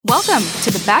Welcome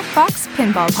to the Back Box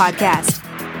Pinball Podcast,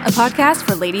 a podcast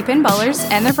for lady pinballers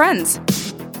and their friends.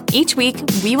 Each week,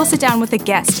 we will sit down with a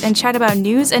guest and chat about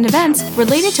news and events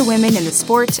related to women in the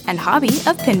sport and hobby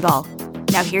of pinball.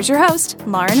 Now here's your host,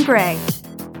 Lauren Gray.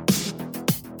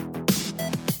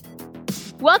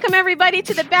 Welcome, everybody,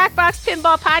 to the Back Box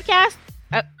Pinball Podcast.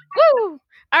 Woo!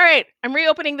 All right, I'm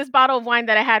reopening this bottle of wine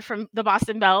that I had from the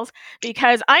Boston Bells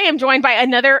because I am joined by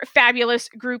another fabulous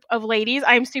group of ladies.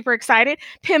 I am super excited.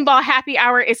 Pinball Happy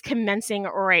Hour is commencing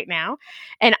right now.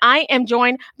 And I am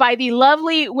joined by the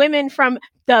lovely women from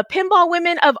the Pinball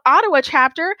Women of Ottawa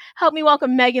chapter. Help me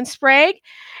welcome Megan Sprague,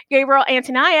 Gabriel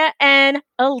Antonia, and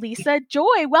Elisa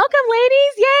Joy. Welcome,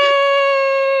 ladies. Yay!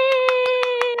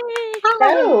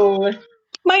 Hello.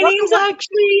 My name's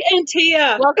actually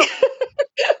Antia. Welcome.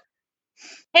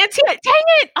 Antia, dang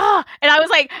it! Oh, and I was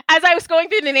like, as I was going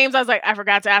through the names, I was like, I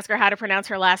forgot to ask her how to pronounce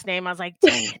her last name. I was like,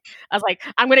 dang it! I was like,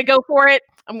 I'm gonna go for it.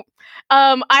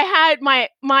 I had my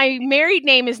married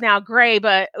name is now Gray,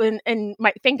 but and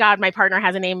my thank God my partner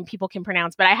has a name people can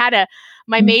pronounce. But I had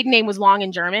my maiden name was long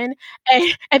in German,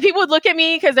 and people would look at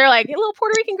me because they're like, hey, little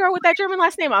Puerto Rican girl with that German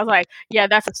last name. I was like, yeah,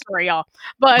 that's a story, y'all.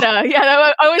 But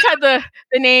I always had the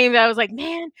name that I was like,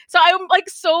 man. So I'm like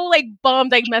so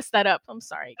bummed I messed that up. I'm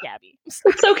sorry, Gabby.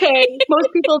 It's okay. Most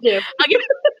people do.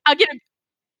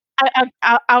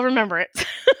 I'll remember it.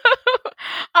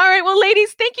 All right. Well,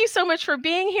 ladies, thank you so much for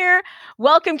being here.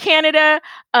 Welcome, Canada.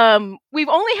 We've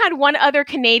only had one other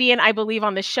Canadian, I believe,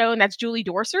 on the show, and that's Julie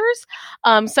Dorsers.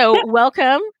 So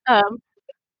welcome.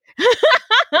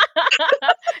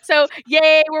 So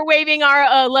yay, we're waving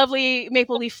our lovely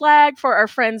maple leaf flag for our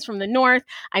friends from the north.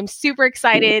 I'm super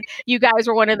excited. You guys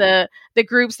were one of the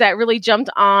groups that really jumped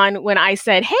on when I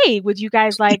said, hey, would you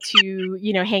guys like to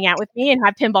hang out with me and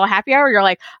have pinball happy hour? You're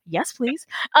like, yes, please.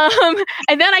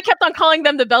 And then I kept on calling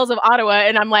them the Bells of Ottawa,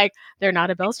 and I'm like, they're not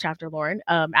a Bells chapter, Lauren.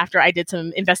 After I did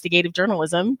some investigative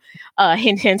journalism,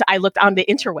 hint, I looked on the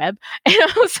interweb.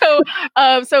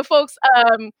 So folks,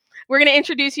 we're going to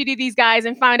introduce you to these guys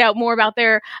and find out more about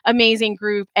their amazing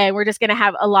group. And we're just going to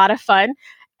have a lot of fun.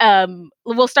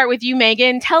 We'll start with you,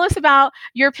 Megan. Tell us about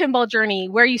your pinball journey,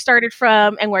 where you started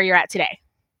from and where you're at today.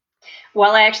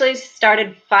 Well, I actually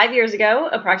started 5 years ago,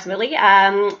 approximately,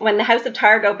 when the House of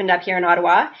Targ opened up here in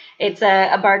Ottawa. It's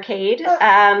a barcade,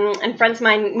 and friends of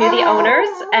mine knew the owners,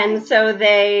 and so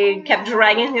they kept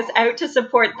dragging us out to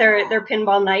support their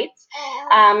pinball nights,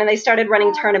 and they started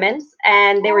running tournaments,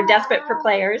 and they were desperate for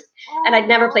players, and I'd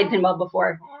never played pinball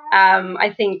before.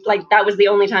 I think that was the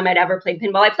only time I'd ever played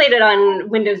pinball. I played it on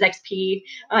Windows XP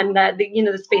on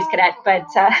the Space Cadet, but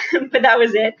that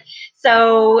was it.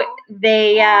 So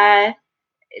they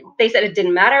said it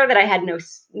didn't matter, that I had no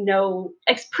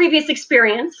previous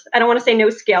experience. I don't want to say no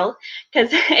skill, because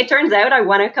it turns out I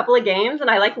won a couple of games and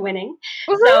I like winning.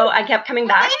 Mm-hmm. So I kept coming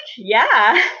back.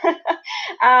 Yeah.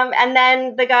 And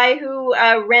then the guy who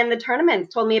ran the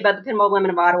tournaments told me about the Pinball Women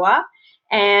of Ottawa,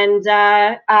 and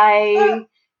I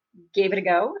gave it a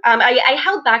go. I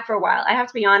held back for a while, I have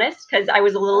to be honest, because I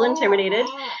was a little intimidated,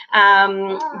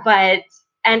 but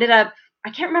ended up, I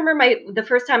can't remember the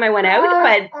first time I went out,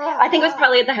 but I think it was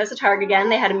probably at the House of Targ again.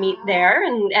 They had a meet there,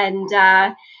 and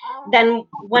then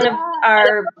one of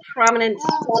our prominent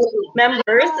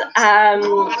members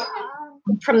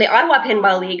from the Ottawa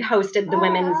Pinball League hosted the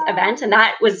women's event, and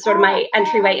that was sort of my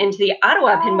entryway into the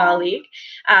Ottawa Pinball League,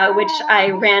 which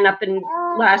I ran up in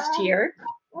last year.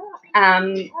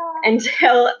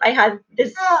 Until I had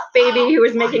this baby who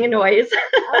was making a noise.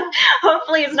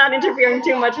 Hopefully it's not interfering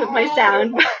too much with my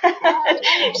sound.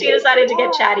 She decided to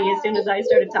get chatty as soon as I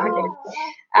started talking.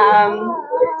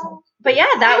 But yeah,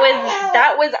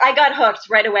 that was I got hooked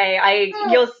right away.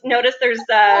 You'll notice there's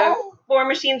 4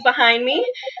 machines behind me.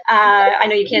 I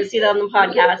know you can't see that on the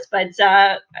podcast, but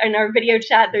in our video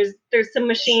chat, there's some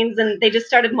machines, and they just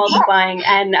started multiplying,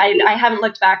 and I haven't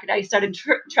looked back. I started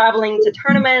traveling to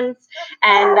tournaments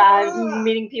and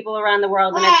meeting people around the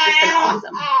world, and it's just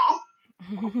been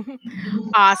awesome.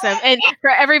 Awesome. And for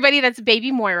everybody, that's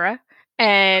baby Moira.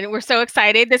 And we're so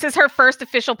excited. This is her first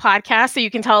official podcast, so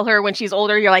you can tell her when she's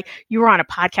older, you're like, you were on a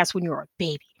podcast when you were a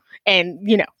baby. And,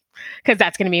 because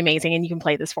that's going to be amazing, and you can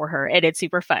play this for her, and it's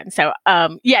super fun. So,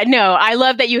 I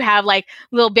love that you have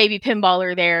little baby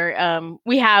pinballer there.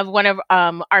 We have one of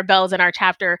our bells in our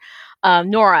chapter,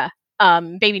 Nora.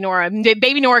 Baby Nora.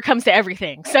 Baby Nora comes to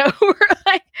everything. So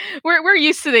we're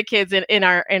used to the kids in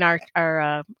our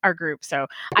group. So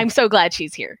I'm so glad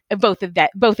she's here. Both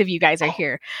of you guys are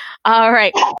here. All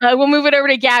right. We'll move it over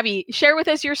to Gabby. Share with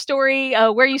us your story,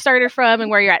 where you started from and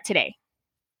where you're at today.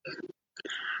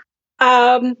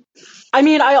 I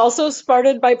mean, I also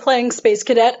started by playing Space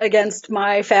Cadet against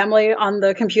my family on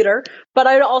the computer, but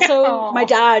I also, my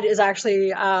dad is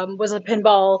actually, was a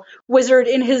pinball wizard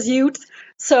in his youth.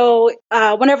 So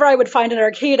whenever I would find an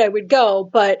arcade, I would go,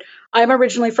 but I'm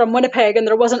originally from Winnipeg and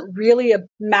there wasn't really a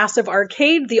massive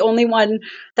arcade. The only one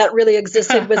that really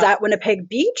existed was at Winnipeg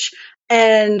Beach.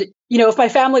 And, you know, if my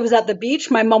family was at the beach,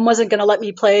 my mom wasn't going to let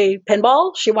me play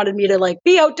pinball. She wanted me to like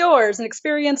be outdoors and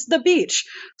experience the beach.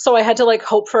 So I had to like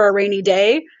hope for a rainy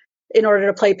day in order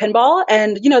to play pinball.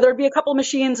 And, you know, there'd be a couple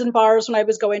machines and bars when I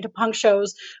was going to punk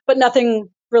shows, but nothing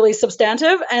really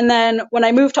substantive. And then when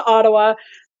I moved to Ottawa,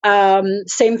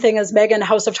 same thing as Megan,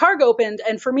 House of Targ opened.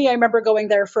 And for me, I remember going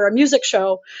there for a music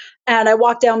show and I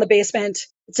walked down the basement.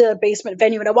 It's a basement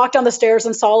venue. And I walked down the stairs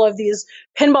and saw all of these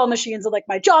pinball machines and like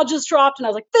my jaw just dropped. And I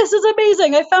was like, this is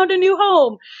amazing. I found a new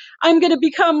home. I'm going to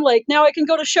become like, now I can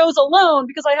go to shows alone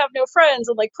because I have no friends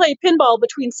and like play pinball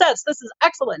between sets. This is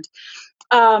excellent.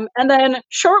 And then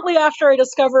shortly after I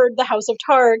discovered the House of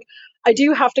Targ, I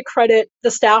do have to credit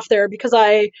the staff there because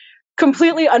I,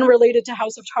 completely unrelated to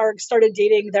House of Targ, started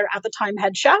dating their at the time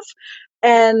head chef.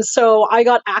 And so I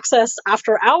got access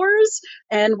after hours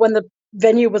and when the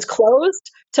venue was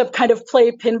closed to kind of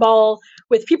play pinball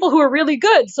with people who were really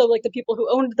good. So like the people who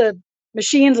owned the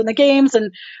machines and the games.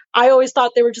 And I always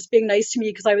thought they were just being nice to me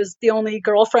because I was the only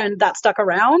girlfriend that stuck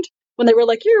around when they were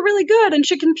like, you're really good and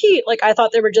should compete. Like I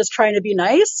thought they were just trying to be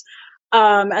nice.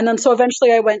 And then so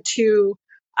eventually I went to,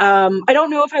 I don't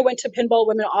know if I went to Pinball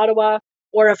Women Ottawa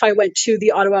or if I went to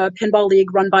the Ottawa Pinball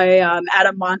League run by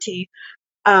Adam Monty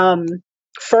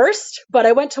first, but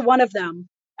I went to one of them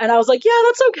and I was like, yeah,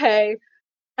 that's okay.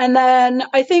 And then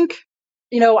I think,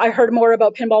 you know, I heard more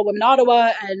about Pinball Women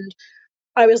Ottawa and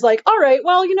I was like, all right,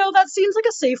 well, you know, that seems like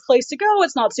a safe place to go.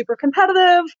 It's not super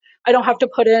competitive. I don't have to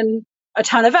put in a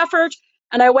ton of effort.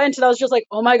 And I went and I was just like,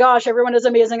 oh my gosh, everyone is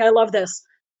amazing. I love this.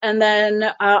 And then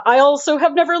I also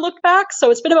have never looked back.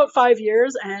 So it's been about 5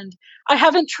 years and I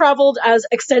haven't traveled as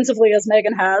extensively as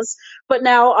Megan has. But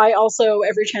now I also,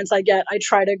 every chance I get, I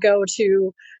try to go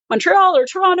to Montreal or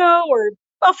Toronto or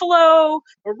Buffalo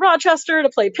or Rochester to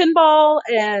play pinball.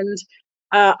 And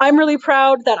I'm really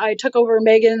proud that I took over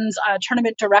Megan's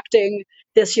tournament directing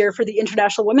this year for the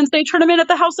International Women's Day tournament at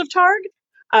the House of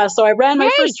Targ. So I ran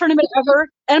my first tournament ever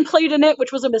and played in it,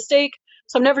 which was a mistake.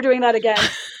 So I'm never doing that again.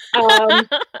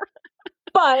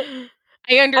 But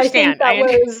I understand. I think that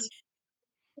was,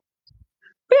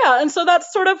 yeah. And so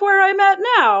that's sort of where I'm at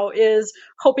now, is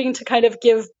hoping to kind of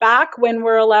give back when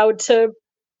we're allowed to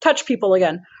touch people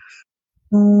again.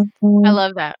 I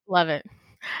love that. Love it.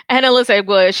 And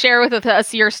Alyssa, share with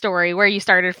us your story, where you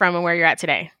started from and where you're at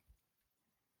today.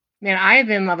 Man, I've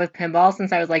been in love with pinball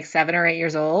since I was like 7 or 8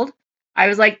 years old. I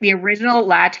was like the original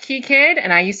latchkey kid,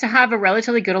 and I used to have a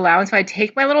relatively good allowance. So I'd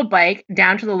take my little bike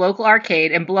down to the local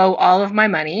arcade and blow all of my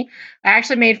money. I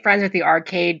actually made friends with the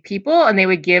arcade people, and they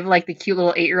would give like the cute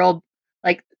little 8-year-old,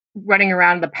 like running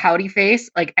around the pouty face,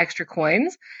 like extra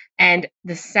coins. And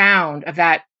the sound of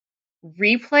that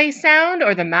replay sound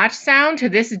or the match sound to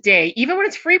this day, even when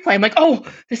it's free play, I'm like, oh,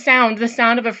 the sound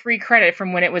of a free credit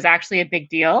from when it was actually a big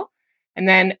deal. And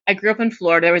then I grew up in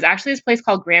Florida. There was actually this place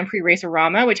called Grand Prix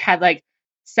Racerama, which had like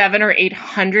 700 or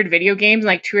 800 video games, and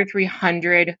like 200 or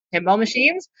 300 pinball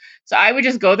machines. So I would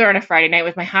just go there on a Friday night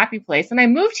with my happy place. And I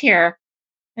moved here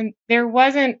and there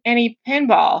wasn't any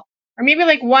pinball, or maybe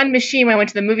like one machine when I went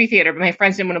to the movie theater, but my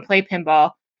friends didn't want to play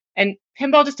pinball. And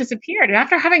pinball just disappeared. And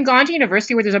after having gone to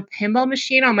university where there's a pinball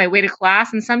machine on my way to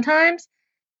class, and sometimes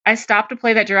I stopped to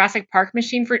play that Jurassic Park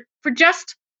machine for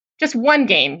just one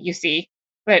game, you see.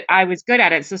 But I was good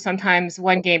at it. So sometimes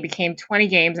one game became 20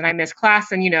 games and I missed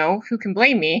class. And, you know, who can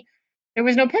blame me? There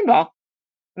was no pinball.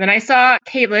 And then I saw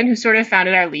Caitlin, who sort of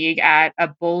founded our league, at a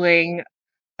bowling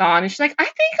thon. And she's like, I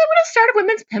think I'm going to start a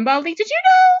women's pinball league. Did you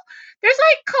know there's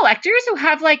like collectors who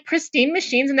have like pristine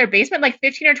machines in their basement, like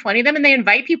 15 or 20 of them, and they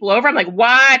invite people over? I'm like,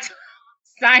 what?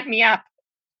 Sign me up.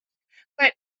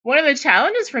 But one of the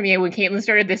challenges for me when Caitlin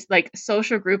started this like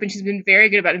social group, and she's been very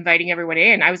good about inviting everyone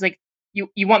in, I was like,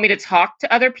 You want me to talk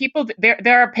to other people?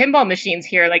 There are pinball machines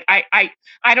here. Like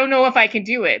I don't know if I can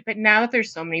do it. But now that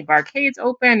there's so many barcades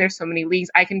open, there's so many leagues,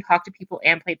 I can talk to people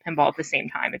and play pinball at the same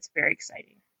time. It's very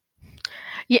exciting.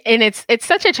 Yeah, and it's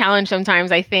such a challenge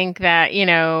sometimes. I think that, you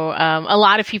know, a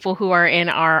lot of people who are in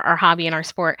our hobby and our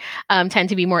sport tend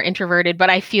to be more introverted. But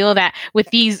I feel that with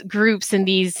these groups and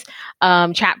these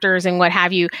chapters and what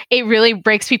have you, it really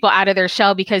breaks people out of their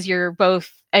shell because you're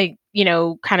both,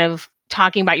 kind of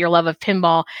talking about your love of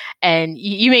pinball, and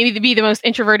you may be the most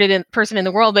introverted person in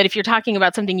the world, but if you're talking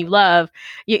about something you love,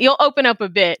 you'll open up a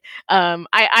bit.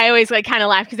 I always like kind of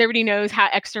laugh because everybody knows how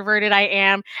extroverted I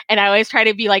am, and I always try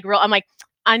to be like real. I'm like,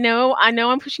 I know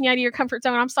I'm pushing you out of your comfort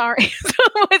zone. I'm sorry. So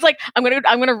it's like, I'm going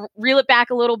to reel it back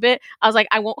a little bit. I was like,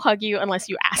 I won't hug you unless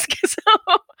you ask.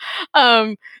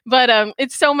 But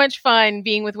it's so much fun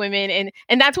being with women.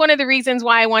 And that's one of the reasons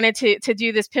why I wanted to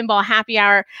do this pinball happy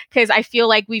hour, because I feel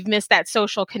like we've missed that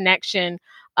social connection,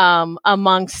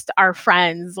 amongst our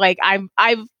friends. Like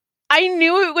I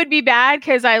knew it would be bad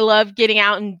because I love getting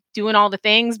out and doing all the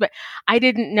things, but I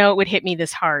didn't know it would hit me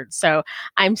this hard. So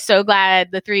I'm so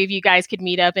glad the three of you guys could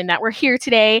meet up and that we're here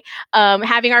today,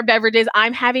 having our beverages.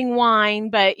 I'm having wine,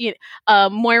 but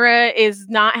Moira's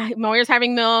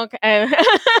having milk. All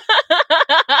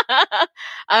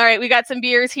right, we got some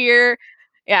beers here.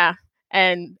 Yeah.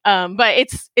 And but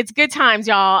it's good times,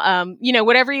 y'all.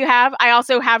 Whatever you have. I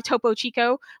also have Topo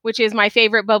Chico, which is my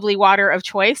favorite bubbly water of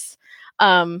choice.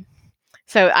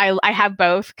 So I have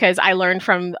both because I learned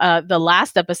from the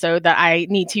last episode that I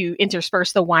need to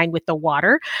intersperse the wine with the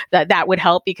water. That would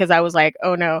help, because I was like,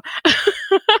 oh no.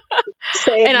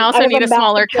 And I also need a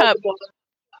smaller cup.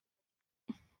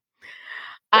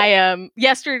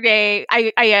 Yesterday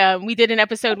we did an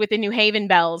episode with the New Haven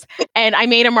Bells, and I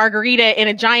made a margarita in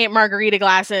a giant margarita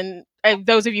glass, and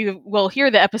those of you who will hear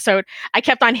the episode, I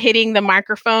kept on hitting the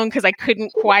microphone because I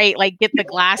couldn't quite get the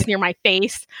glass near my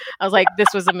face. I was like, this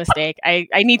was a mistake. I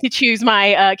need to choose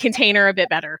my container a bit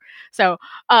better. So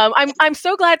I'm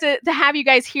so glad to have you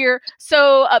guys here.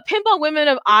 So Pinball Women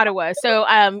of Ottawa. So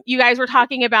you guys were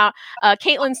talking about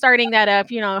Caitlin starting that up,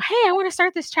 hey, I want to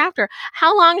start this chapter.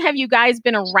 How long have you guys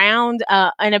been around,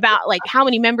 and about how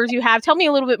many members you have? Tell me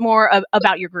a little bit more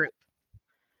about your group.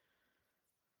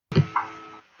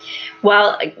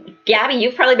 Well, Gabby,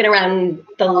 you've probably been around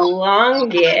the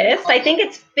longest. I think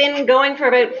it's been going for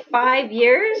about 5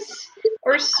 years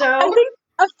or so. I think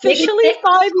officially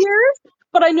 5 years,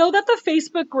 but I know that the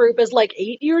Facebook group is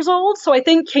 8 years old. So I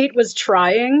think Kate was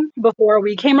trying before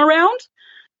we came around.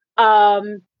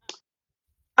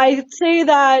 I'd say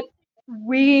that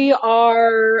we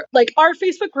are our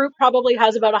Facebook group probably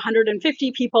has about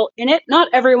 150 people in it. Not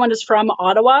everyone is from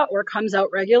Ottawa or comes out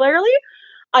regularly.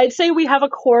 I'd say we have a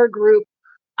core group,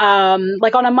 on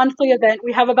a monthly event,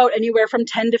 we have about anywhere from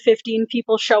 10 to 15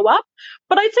 people show up.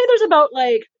 But I'd say there's about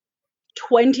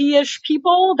 20-ish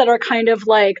people that are kind of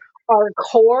our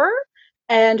core,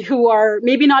 and who are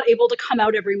maybe not able to come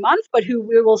out every month, but who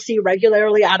we will see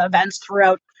regularly at events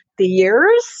throughout the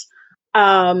years.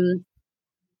 But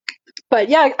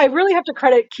yeah, I really have to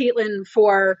credit Caitlin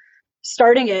for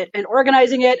starting it and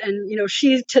organizing it. And,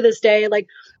 she, to this day,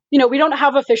 we don't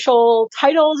have official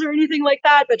titles or anything like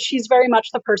that, but she's very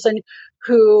much the person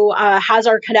who has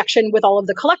our connection with all of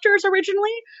the collectors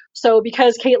originally. So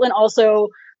because Caitlin also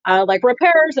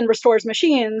repairs and restores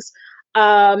machines,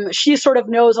 she sort of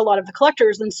knows a lot of the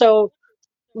collectors. And so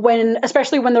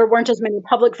especially when there weren't as many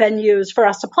public venues for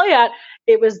us to play at,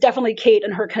 it was definitely Kate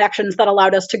and her connections that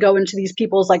allowed us to go into these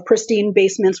people's pristine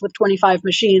basements with 25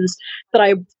 machines that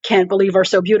I can't believe are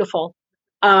so beautiful.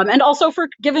 And also for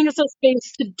giving us a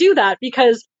space to do that,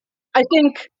 because I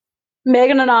think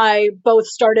Megan and I both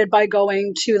started by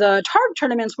going to the TARG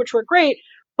tournaments, which were great,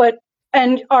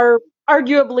 and are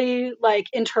arguably,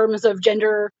 in terms of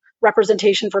gender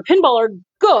representation for pinball, are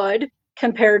good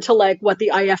compared to what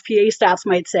the IFPA stats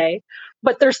might say,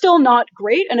 but they're still not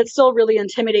great, and it's still really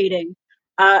intimidating.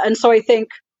 And so I think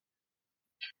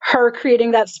her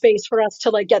creating that space for us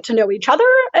to get to know each other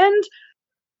and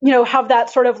have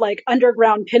that sort of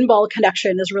underground pinball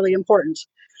connection is really important.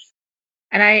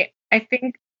 And I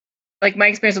think my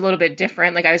experience is a little bit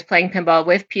different. I was playing pinball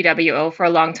with PWO for a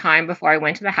long time before I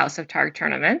went to the House of Targ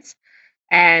tournaments.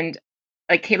 And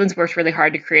Caitlin's worked really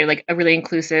hard to create a really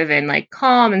inclusive and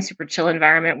calm and super chill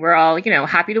environment. We're all,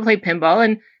 happy to play pinball,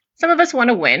 and some of us want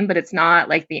to win, but it's not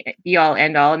the be all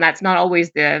end all. And that's not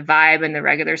always the vibe in the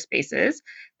regular spaces.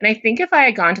 And I think if I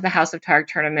had gone to the House of Targ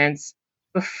tournaments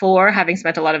before having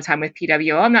spent a lot of time with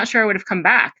PWO, I'm not sure I would have come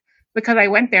back, because I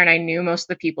went there and I knew most of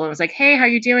the people and was like, hey, how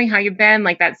you doing? How you been?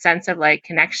 That sense of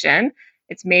connection.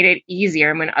 It's made it easier.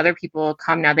 And when other people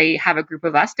come now, they have a group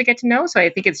of us to get to know. So I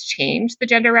think it's changed the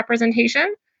gender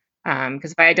representation.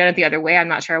 Because if I had done it the other way, I'm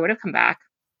not sure I would have come back.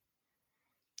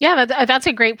 Yeah, that's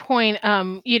a great point.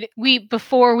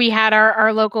 Before we had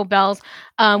our local bells,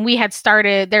 we had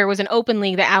started, there was an open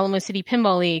league, the Alamo City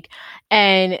Pinball League.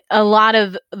 And a lot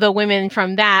of the women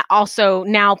from that also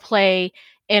now play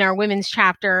in our women's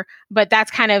chapter, but that's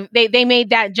kind of, they made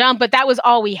that jump, but that was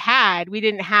all we had. We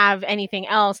didn't have anything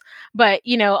else. But,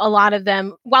 you know, a lot of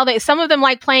them, while some of them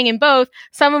like playing in both,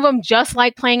 some of them just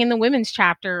like playing in the women's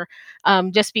chapter,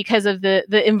 just because of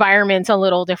the environment's a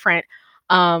little different.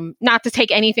 Not to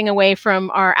take anything away from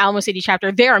our Alamo City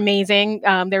chapter. They're amazing.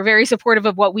 They're very supportive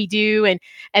of what we do,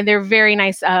 and they're very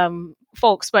nice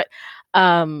folks. But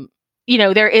you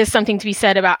know, there is something to be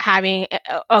said about having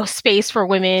a space for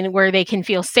women where they can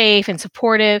feel safe and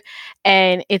supportive,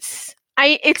 and it's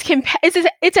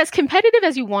as competitive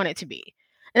as you want it to be.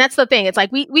 And that's the thing. It's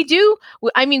like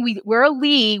we're a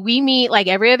league. We meet like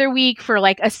every other week for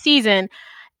like a season,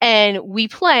 and we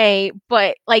play.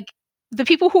 But like the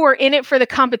people who are in it for the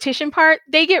competition part,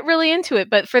 they get really into it.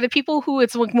 But for the people who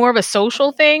it's like more of a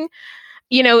social thing,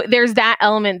 you know, there's that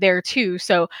element there too.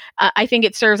 So I think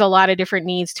it serves a lot of different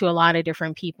needs to a lot of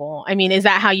different people. I mean, is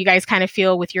that how you guys kind of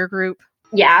feel with your group?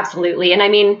 Yeah, absolutely. And I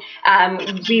mean,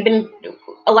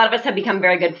 a lot of us have become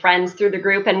very good friends through the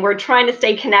group, and we're trying to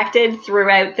stay connected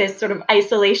throughout this sort of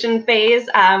isolation phase.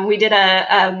 We did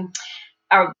a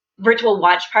virtual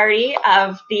watch party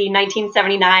of the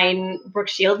 1979 Brooke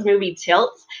Shields movie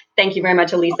Tilt. Thank you very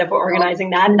much, Elisa, for organizing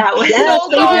that. That was so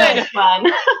good fun.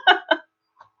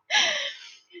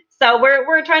 So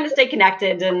we're trying to stay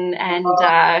connected and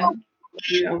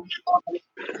you know,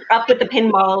 up with the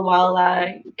pinball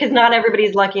while because not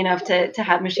everybody's lucky enough to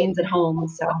have machines at home.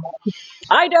 So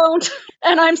I don't,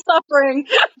 and I'm suffering.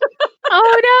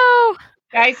 Oh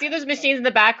no! I see those machines in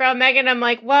the background, Megan. I'm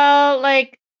like, well,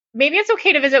 like maybe it's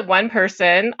okay to visit one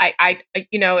person. I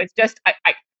you know, it's just a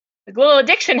little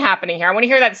addiction happening here. I want to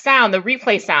hear that sound, the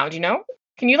replay sound. You know,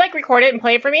 can you like record it and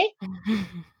play it for me?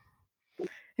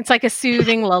 It's like a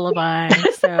soothing lullaby.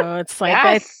 So it's like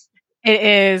yes. It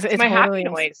is. It's my happy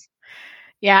noise.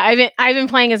 Yeah, I've been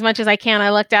playing as much as I can. I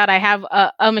lucked out. I have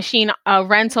a machine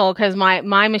rental because my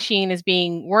machine is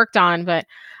being worked on. But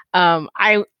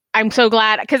I'm so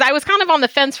glad because I was kind of on the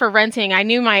fence for renting. I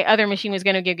knew my other machine was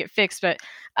going to get fixed, but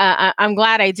I'm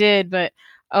glad I did. But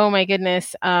oh my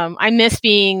goodness, I miss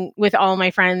being with all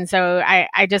my friends. So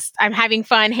I'm having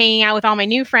fun hanging out with all my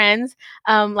new friends,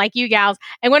 like you gals.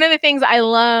 And one of the things I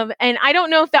love, and I don't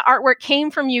know if the artwork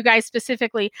came from you guys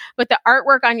specifically, but the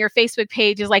artwork on your Facebook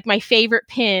page is like my favorite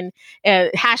pin.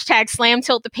 Hashtag Slam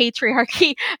Tilt the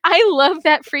Patriarchy. I love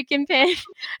that freaking pin.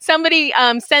 Somebody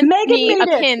sent me a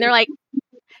pin. They're like,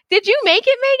 "Did you make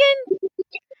it,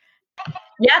 Megan?"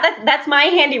 Yeah, that's my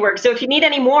handiwork. So if you need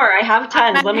any more, I have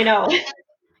tons. Let me know.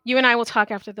 You and I will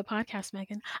talk after the podcast,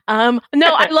 Megan. No,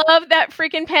 I love that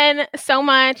freaking pen so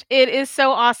much. It is so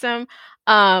awesome.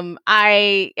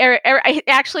 I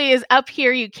actually is up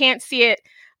here. You can't see it.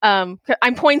 I'm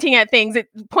pointing at things.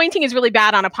 Pointing is really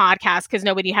bad on a podcast because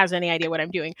nobody has any idea what I'm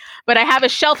doing. But I have a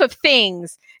shelf of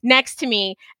things next to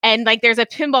me, and like there's a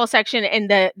pinball section,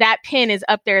 and that pin is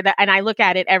up there. And I look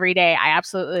at it every day. I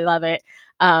absolutely love it.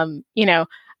 You know.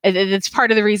 It's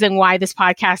part of the reason why this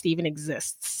podcast even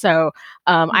exists. So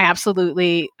I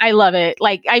love it.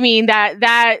 Like, I mean,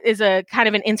 that is a kind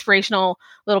of an inspirational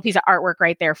little piece of artwork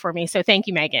right there for me. So thank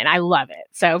you, Megan. I love it.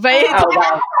 So, but it's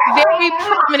very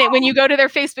prominent when you go to their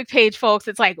Facebook page, folks.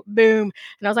 It's like, boom.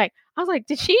 And I was like,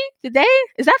 did they?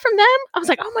 Is that from them? I was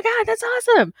like, oh my God, that's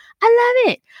awesome. I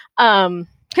love it.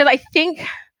 Because I think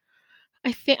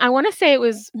I want to say it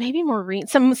was maybe Maureen.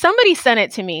 Somebody sent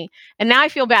it to me, and now I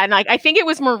feel bad. And like I think it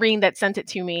was Maureen that sent it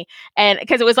to me, and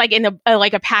because it was like in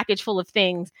a package full of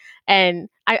things. And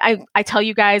I tell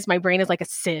you guys, my brain is like a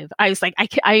sieve. I was like,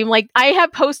 I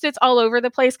have Post-its all over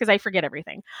the place because I forget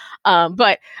everything.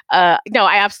 But no,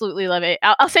 I absolutely love it.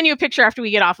 I'll send you a picture after we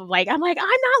get off of I'm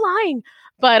not lying.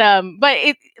 But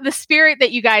the spirit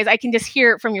that you guys, I can just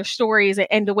hear it from your stories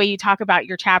and the way you talk about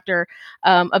your chapter,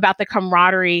 about the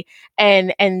camaraderie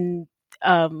and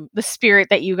the spirit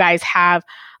that you guys have.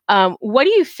 What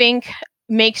do you think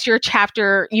makes your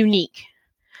chapter unique,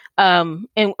 and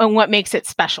what makes it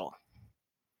special?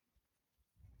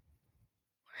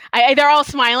 They're all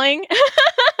smiling,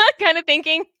 kind of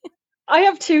thinking. I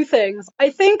have two things. I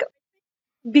think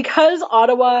because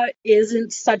Ottawa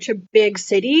isn't such a big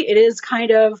city, it is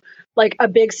kind of like a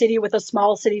big city with a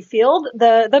small city feel.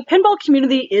 The pinball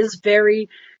community is very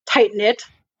tight-knit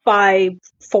by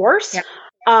force. Yeah.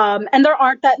 And there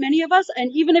aren't that many of us.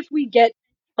 And even if we get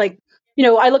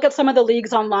I look at some of the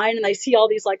leagues online and I see all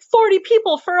these 40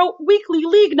 people for a weekly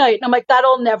league night. And I'm like,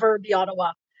 that'll never be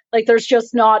Ottawa. There's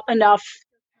just not enough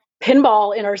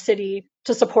pinball in our city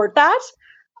to support that.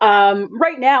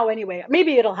 Right now, anyway,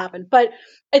 maybe it'll happen. But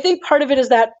I think part of it is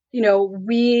that,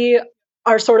 we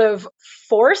are sort of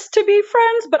forced to be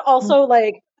friends, but also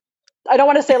I don't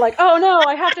want to say like, oh no,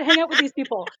 I have to hang out with these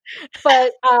people,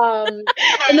 but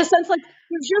in the sense like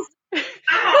there's just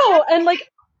no, and like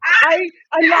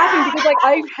I'm laughing because like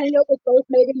I hang out with both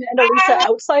Megan and Elisa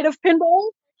outside of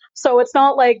pinball, so it's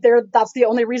not like that's the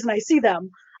only reason I see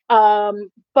them.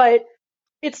 But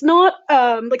it's not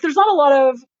like there's not a lot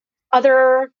of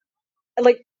other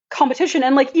like competition,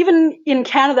 and like even in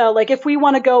Canada, like if we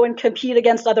want to go and compete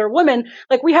against other women,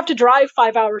 like we have to drive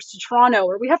 5 hours to Toronto,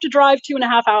 or we have to drive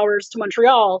 2.5 hours to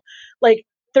Montreal. Like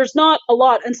there's not a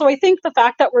lot, and so I think the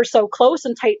fact that we're so close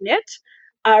and tight knit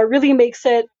really makes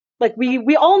it like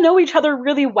we all know each other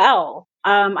really well.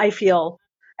 I feel.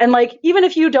 And like even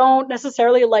if you don't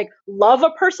necessarily like love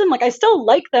a person, like I still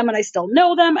like them and I still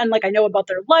know them and like I know about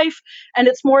their life, and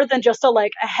it's more than just a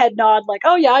head nod like,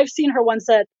 oh yeah, I've seen her once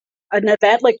at an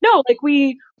event. Like no, like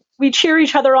we cheer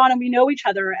each other on and we know each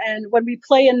other. And when we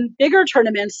play in bigger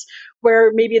tournaments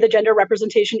where maybe the gender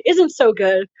representation isn't so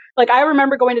good, like I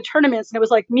remember going to tournaments and it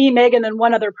was like me, Megan, and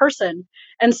one other person,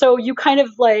 and so you kind of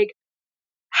like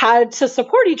had to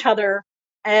support each other,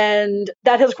 and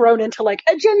that has grown into like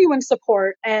a genuine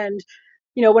support. And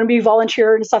when we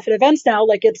volunteer and stuff at events now,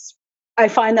 like I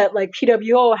find that like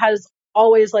PWO has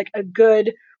always like a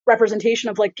good representation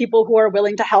of like people who are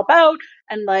willing to help out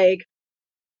and like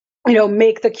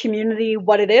make the community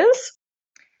what it is.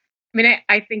 I mean,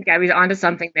 I think Gabby's onto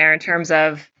something there in terms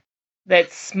of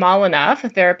that's small enough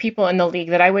that there are people in the league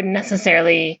that I wouldn't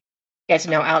necessarily get to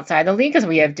know outside the league because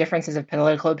we have differences of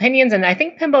political opinions. And I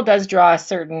think pinball does draw a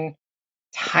certain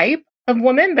type of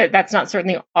woman, but that's not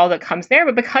certainly all that comes there.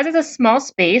 But because it's a small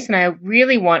space and I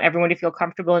really want everyone to feel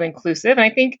comfortable and inclusive, and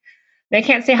I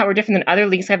can't say how we're different than other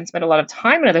leagues. I haven't spent a lot of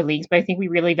time in other leagues, but I think we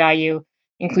really value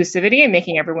inclusivity and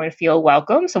making everyone feel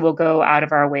welcome. So we'll go out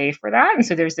of our way for that. And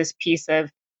so there's this piece of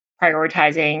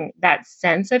prioritizing that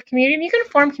sense of community. And you can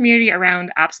form community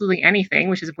around absolutely anything,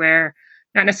 which is where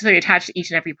not necessarily attached to each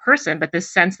and every person, but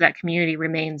this sense that community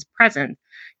remains present.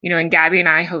 And Gabby and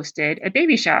I hosted a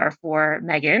baby shower for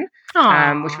Megan,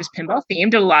 which was pinball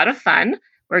themed, a lot of fun,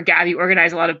 where Gabby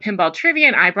organized a lot of pinball trivia,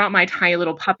 and I brought my tiny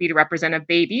little puppy to represent a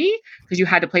baby because you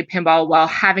had to play pinball while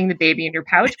having the baby in your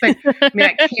pouch. But I mean,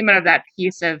 that came out of that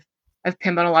piece of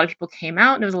pinball, and a lot of people came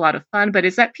out, and it was a lot of fun. But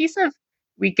it's that piece of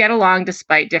we get along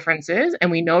despite differences,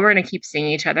 and we know we're going to keep seeing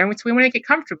each other, and so we want to get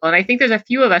comfortable. And I think there's a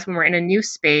few of us when we're in a new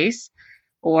space,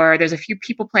 or there's a few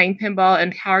people playing pinball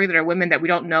in Calgary that are women that we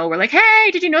don't know. We're like,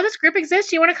 hey, did you know this group exists?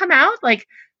 Do you want to come out? Like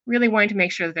really wanting to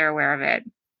make sure that they're aware of it.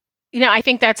 I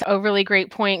think that's a really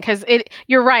great point because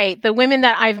you're right. The women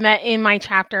that I've met in my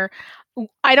chapter,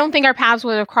 I don't think our paths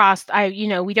would have crossed.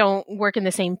 We don't work in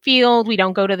the same field. We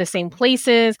don't go to the same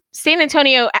places. San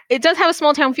Antonio, it does have a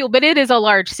small town feel, but it is a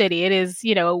large city. It is,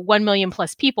 1 million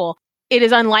plus people. It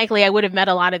is unlikely I would have met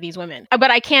a lot of these women, but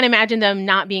I can't imagine them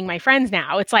not being my friends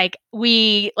now. It's like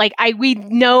we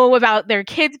know about their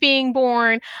kids being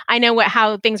born. I know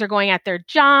how things are going at their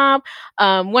job.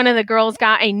 One of the girls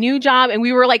got a new job, and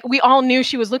we all knew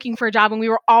she was looking for a job, and we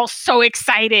were all so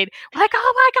excited. We're like,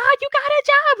 oh my God, you got a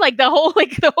job!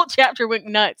 Like the whole chapter went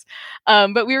nuts.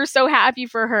 But we were so happy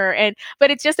for her.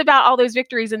 But it's just about all those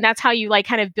victories, and that's how you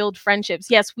kind of build friendships.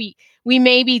 Yes, we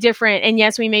may be different, and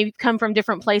yes, we may come from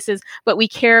different places, but we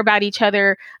care about each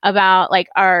other, about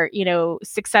our,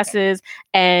 successes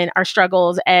and our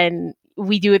struggles. And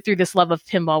we do it through this love of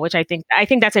pinball, which I think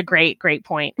that's a great, great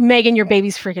point. Megan, your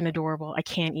baby's freaking adorable. I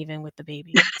can't even with the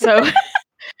baby. So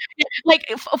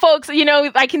folks,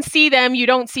 I can see them, you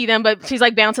don't see them, but she's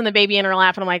bouncing the baby in her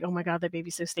lap, and I'm like, oh my God, that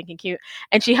baby's so stinking cute.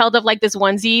 And she held up this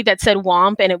onesie that said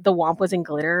Womp, and the Womp was in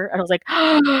glitter. And I was like,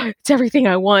 oh, it's everything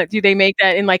I want. Do they make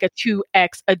that in a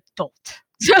 2X adult?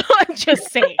 So I'm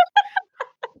just saying.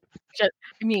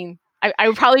 I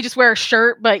would probably just wear a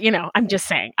shirt, but I'm just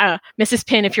saying, Mrs.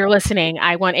 Pin, if you're listening,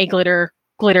 I want a glitter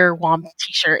Womp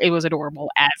t-shirt. It was adorable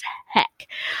as heck.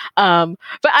 But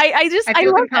I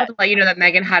feel compelled to let you know that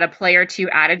Megan had a Player 2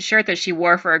 added shirt that she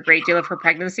wore for a great deal of her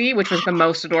pregnancy, which was the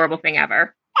most adorable thing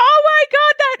ever. Oh my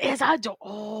God, that is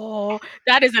adorable.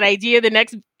 That is an idea. The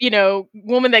next,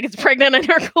 woman that gets pregnant in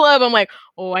her club, I'm like,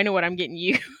 oh, I know what I'm getting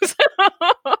you.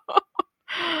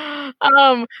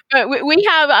 But we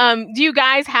have, do you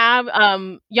guys have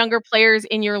younger players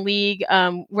in your league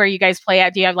where you guys play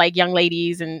at? Do you have young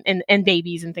ladies and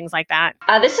babies and things like that?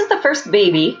 This is the first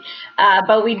baby,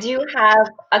 but we do have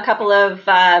a couple of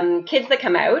kids that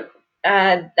come out.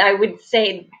 I would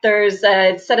say there's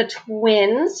a set of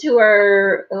twins who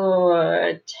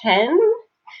are 10,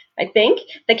 I think.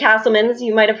 The Castlemans,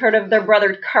 you might have heard of their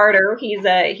brother Carter. He's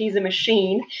a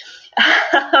machine.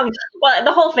 Well,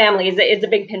 the whole family is a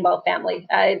big pinball family.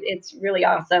 It's really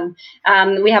awesome.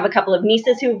 We have a couple of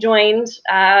nieces who've joined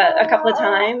a couple of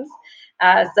times.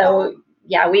 So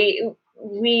yeah,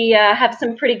 we have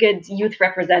some pretty good youth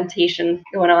representation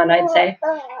going on, I'd say.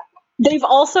 They've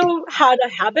also had a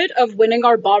habit of winning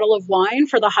our bottle of wine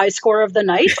for the high score of the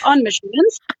night on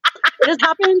machines. It has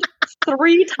happened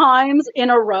 3 times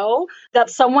in a row that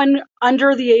someone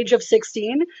under the age of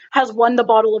 16 has won the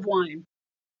bottle of wine.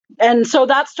 And so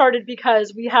that started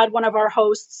because we had one of our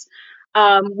hosts,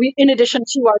 in addition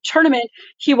to our tournament,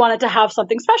 he wanted to have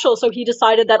something special. So he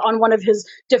decided that on one of his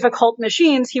difficult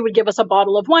machines, he would give us a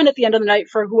bottle of wine at the end of the night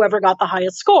for whoever got the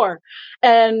highest score.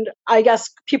 And I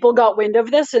guess people got wind of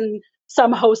this, and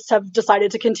some hosts have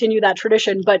decided to continue that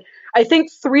tradition. But I think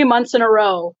 3 months in a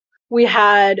row, we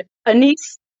had a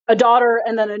niece, a daughter,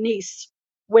 and then a niece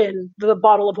win the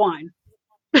bottle of wine.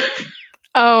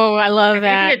 Oh, I love The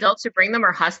that. adults who bring them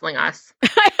are hustling us.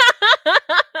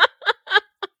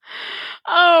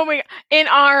 Oh my God. In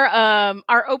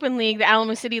our open league, the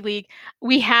Alamo City League,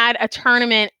 we had a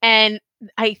tournament, and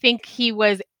I think he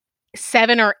was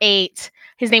 7 or 8.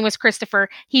 His name was Christopher.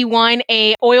 He won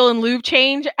a oil and lube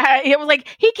change. It was like,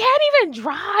 he can't even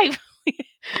drive.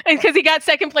 Because he got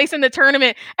second place in the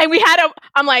tournament, and we had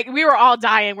we were all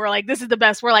dying. We're like, this is the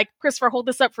best. We're like, Christopher, hold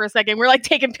this up for a second. We're like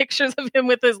taking pictures of him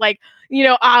with his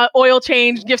oil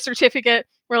change gift certificate.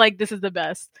 We're like, this is the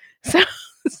best. So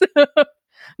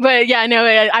but yeah, no,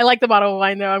 I like the bottle of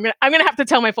wine though. I'm gonna have to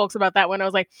tell my folks about that one. I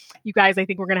was like, you guys, I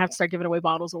think we're gonna have to start giving away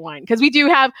bottles of wine, because we do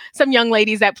have some young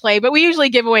ladies that play, but we usually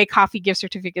give away coffee gift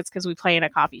certificates because we play in a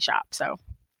coffee shop. So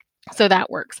that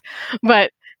works.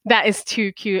 But that is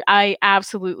too cute. I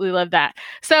absolutely love that.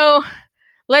 So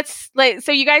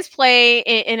so you guys play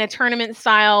in a tournament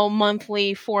style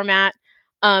monthly format.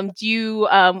 What do you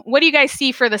guys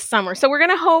see for the summer? So we're going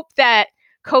to hope that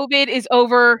COVID is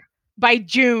over by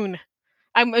June.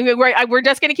 We're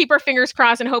just going to keep our fingers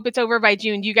crossed and hope it's over by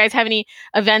June. Do you guys have any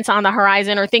events on the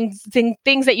horizon or things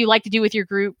that you like to do with your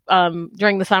group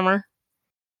during the summer?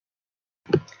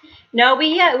 No,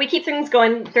 we keep things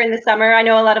going during the summer. I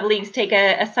know a lot of leagues take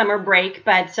a summer break,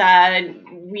 but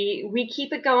we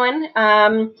keep it going.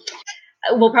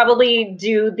 We'll probably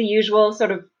do the usual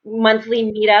sort of monthly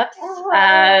meetups.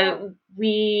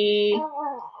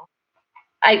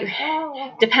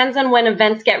 Depends on when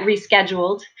events get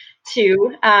rescheduled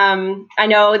too. I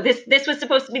know this was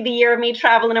supposed to be the year of me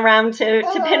traveling around to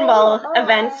pinball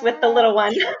events with the little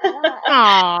one.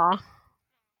 Aww.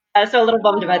 So a little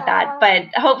bummed about that,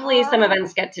 but hopefully some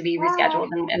events get to be rescheduled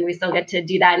and we still get to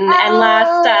do that. And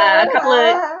last a couple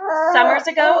of summers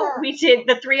ago,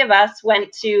 the 3 of us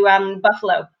went to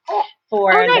Buffalo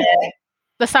for the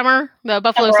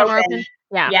Buffalo Summer Open.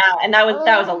 Yeah, and that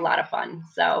was a lot of fun.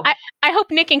 So I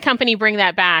hope Nick and company bring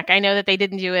that back. I know that they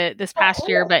didn't do it this past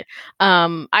year, but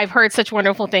I've heard such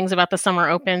wonderful things about the Summer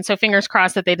Open. So fingers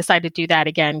crossed that they decide to do that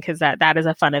again, because that is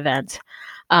a fun event.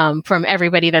 From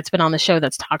everybody that's been on the show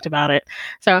that's talked about it.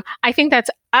 So I think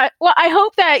I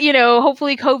hope that,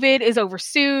 hopefully COVID is over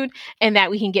soon and that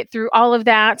we can get through all of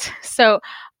that. So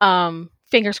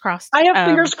fingers crossed. I have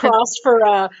fingers crossed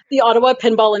for the Ottawa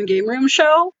Pinball and Game Room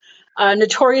show.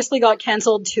 Notoriously got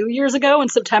canceled 2 years ago in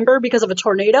September because of a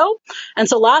tornado. And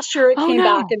so last year it came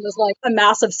back and was like a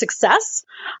massive success.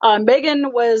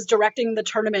 Megan was directing the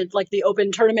tournament, like the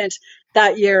open tournament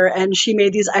that year, and she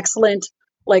made these excellent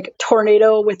like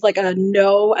tornado with like a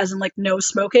no, as in like no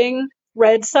smoking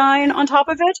red sign on top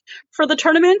of it for the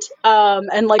tournament.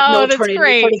 And like no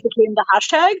tornado sort of became the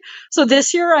hashtag. So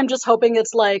this year I'm just hoping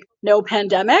it's like no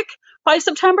pandemic by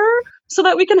September so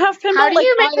that we can have pinball. How do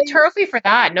you make the trophy for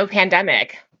that? No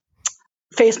pandemic.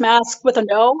 Face mask with a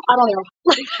no? I don't know.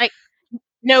 Like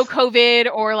no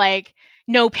COVID or like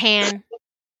no pan.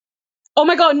 Oh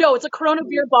my God, no, it's a Corona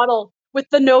beer bottle with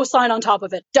the no sign on top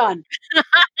of it. Done.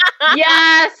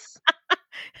 Yes.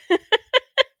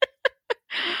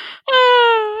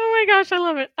 Oh my gosh, I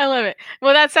love it.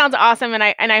 Well, that sounds awesome, and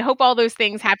I hope all those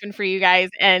things happen for you guys.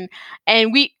 And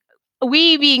we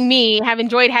being me have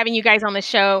enjoyed having you guys on the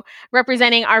show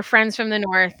representing our friends from the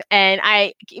North. And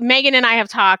Megan and I have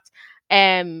talked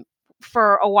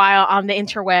for a while on the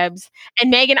interwebs.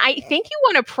 And Megan, I think you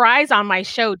won a prize on my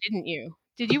show, didn't you?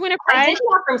 Did you win a prize? I did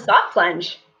one from Soft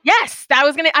Plunge. Yes, I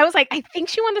was like, I think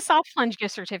she won the Soft Plunge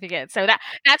gift certificate. So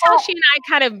that's how she and I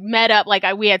kind of met up. Like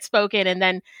we had spoken, and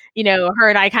then her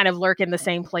and I kind of lurk in the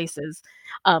same places.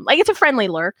 Like it's a friendly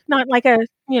lurk, not like a.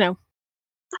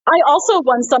 I also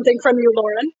won something from you,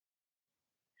 Lauren.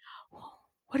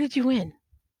 What did you win?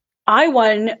 I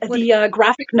won the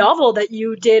graphic novel that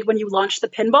you did when you launched the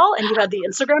pinball, and you had the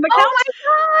Instagram account. Oh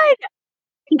my God!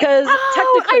 Because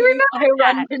technically I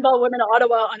run Pinball Women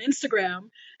Ottawa on Instagram.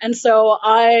 And so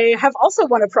I have also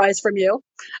won a prize from you.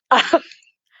 I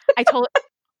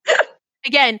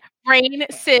Again, brain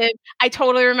sieve. I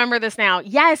totally remember this now.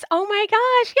 Yes. Oh my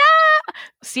gosh. Yeah.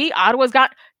 See, Ottawa's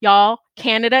got y'all.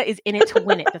 Canada is in it to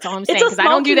win it. That's all I'm saying because I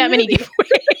don't do that many giveaways.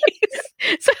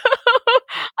 So,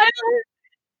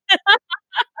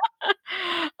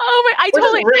 oh my! I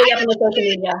totally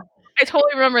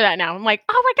remember that now. I'm like,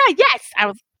 oh my god,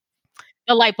 yes!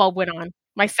 The light bulb went on.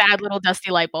 My sad little dusty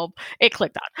light bulb. It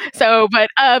clicked on. So, but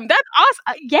that's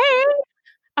awesome. Yay!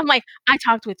 I'm like, I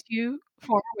talked with 2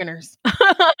 former winners.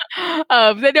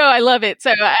 But no, I love it.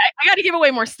 So I got to give away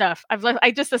more stuff.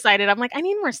 I just decided. I'm like, I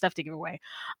need more stuff to give away.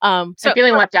 So I'm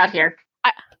feeling left out here.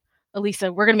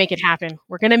 Elisa, we're gonna make it happen.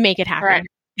 We're gonna make it happen. Right.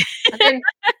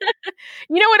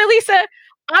 You know what, Elisa?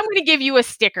 I'm gonna give you a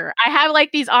sticker. I have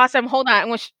like these awesome. Hold on,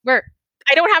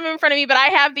 I don't have them in front of me, but I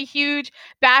have the huge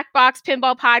Backbox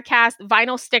Pinball Podcast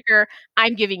vinyl sticker.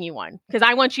 I'm giving you one because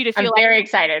I want you to feel. I'm very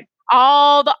excited.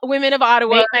 All the women of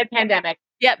Ottawa. Make my pandemic.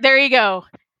 Yep, there you go.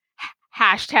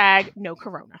 # no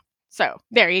corona. So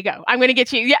there you go. I'm going to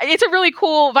get you. Yeah, it's a really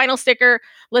cool vinyl sticker.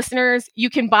 Listeners, you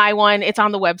can buy one. It's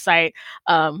on the website.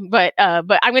 But I'm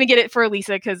going to get it for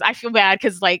Elisa because I feel bad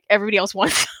because like everybody else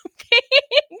wants something.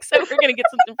 So we're going to get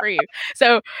something for you.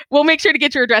 So we'll make sure to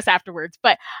get your address afterwards.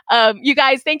 But you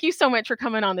guys, thank you so much for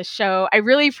coming on the show. I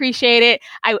really appreciate it.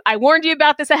 I warned you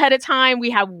about this ahead of time.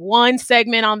 We have one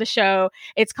segment on the show.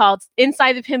 It's called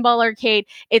Inside the Pinball Arcade.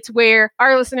 It's where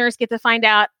our listeners get to find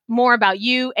out more about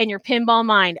you and your pinball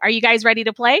mind. Are you guys ready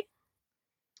to play?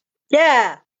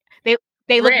 Yeah.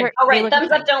 They look. All right, thumbs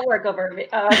up don't work over.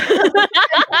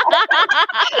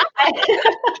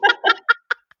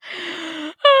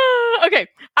 Okay.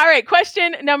 All right.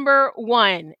 Question number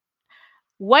 1.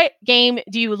 What game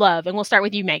do you love? And we'll start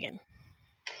with you, Megan.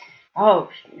 Oh,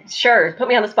 sure. Put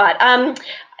me on the spot.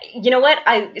 You know what?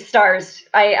 Stars.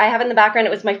 I have in the background.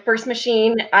 It was my first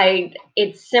machine.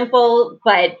 It's simple,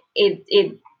 but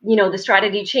it the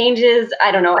strategy changes.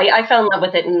 I don't know. I fell in love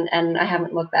with it and I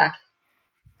haven't looked back.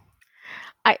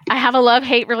 I have a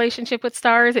love-hate relationship with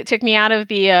Stars. It took me out of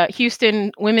the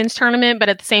Houston women's tournament, but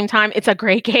at the same time, it's a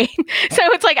great game. So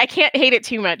it's like I can't hate it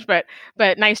too much, but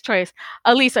nice choice.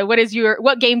 Elisa,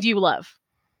 what game do you love?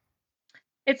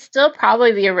 It's still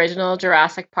probably the original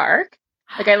Jurassic Park.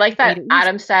 Like I like that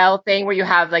Atom style thing where you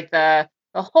have like the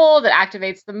hole that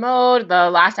activates the mode, the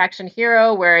last action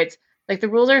hero, where it's like the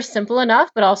rules are simple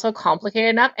enough, but also complicated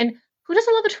enough. And who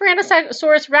doesn't love a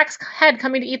Tyrannosaurus Rex head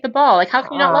coming to eat the ball? Like, how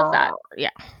can you not love that? Yeah.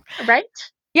 Right?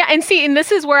 Yeah, and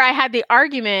this is where I had the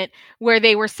argument where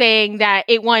they were saying that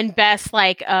it won best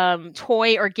like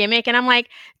toy or gimmick, and I'm like,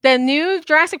 the new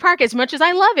Jurassic Park, as much as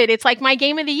I love it, it's like my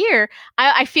game of the year.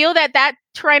 I feel that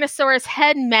Tyrannosaurus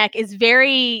head mech is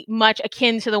very much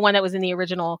akin to the one that was in the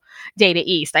original Data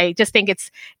East. I just think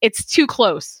it's too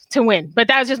close to win, but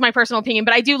that was just my personal opinion.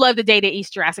 But I do love the Data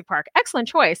East Jurassic Park. Excellent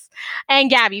choice. And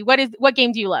Gabby, what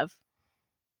game do you love?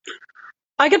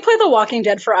 I could play The Walking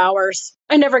Dead for hours.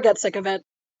 I never get sick of it.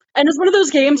 And it's one of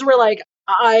those games where, like,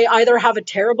 I either have a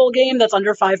terrible game that's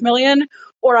under 5 million,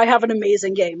 or I have an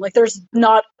amazing game. Like, there's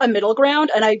not a middle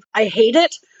ground, and I hate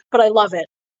it, but I love it.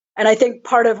 And I think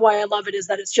part of why I love it is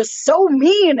that it's just so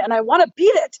mean, and I want to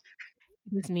beat it.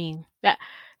 It's mean.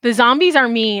 The zombies are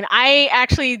mean. I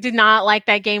actually did not like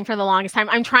that game for the longest time.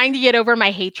 I'm trying to get over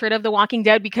my hatred of The Walking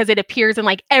Dead because it appears in,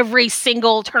 like, every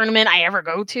single tournament I ever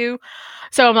go to.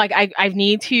 So I'm like, I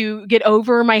need to get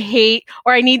over my hate,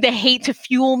 or I need the hate to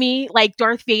fuel me, like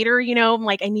Darth Vader, I'm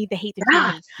like, I need the hate to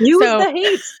fuel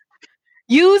me.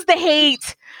 Use the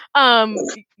hate.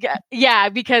 Yeah,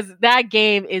 because that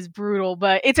game is brutal,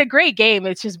 but it's a great game.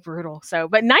 It's just brutal. So,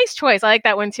 but nice choice. I like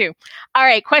that one too. All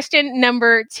right. Question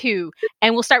number 2.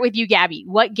 And we'll start with you, Gabby.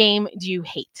 What game do you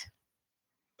hate?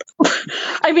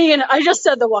 I mean, I just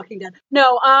said The Walking Dead.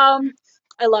 No, I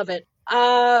love it.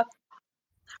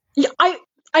 Yeah, I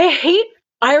hate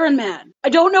Iron Man. I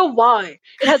don't know why.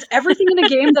 It has everything in a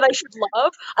game that I should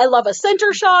love. I love a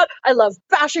center shot. I love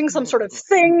bashing some sort of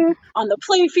thing on the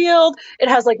playfield. It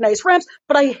has like nice ramps,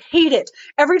 but I hate it.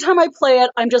 Every time I play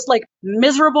it, I'm just like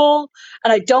miserable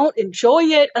and I don't enjoy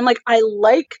it. And like, I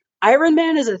like Iron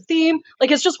Man as a theme.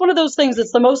 Like, it's just one of those things.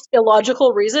 It's the most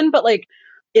illogical reason, but like,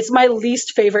 it's my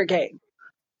least favorite game.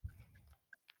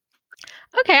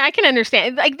 Okay, I can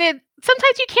understand. Like,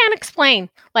 sometimes you can't explain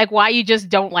like why you just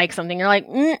don't like something. You're like,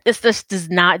 this does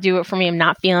not do it for me. I'm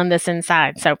not feeling this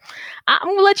inside. So I'm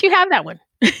gonna let you have that one.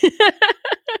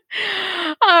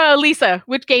 Lisa,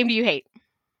 which game do you hate?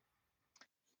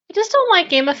 I just don't like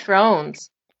Game of Thrones.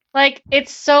 Like,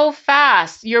 it's so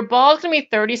fast. Your ball's going to be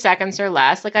 30 seconds or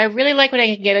less. Like, I really like when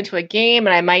I can get into a game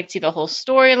and I might see the whole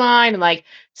storyline and, like,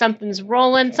 something's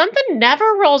rolling. Something never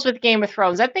rolls with Game of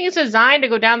Thrones. That thing is designed to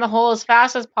go down the hole as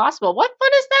fast as possible. What fun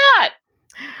is that?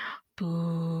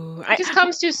 Boo. It just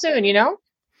comes too soon, you know?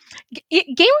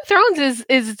 Game of Thrones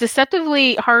is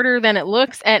deceptively harder than it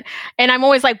looks, and I'm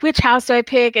always like, which house do I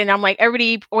pick? And I'm like,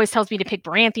 everybody always tells me to pick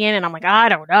Baratheon, and I'm like, I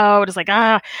don't know. It's like,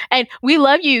 and we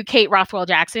love you, Kate Rothwell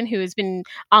Jackson, who has been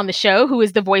on the show, who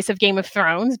is the voice of Game of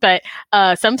Thrones, but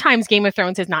sometimes Game of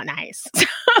Thrones is not nice.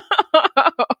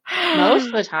 Most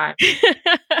of the time.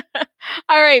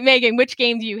 All right, Megan, which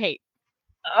game do you hate?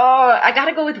 Oh, I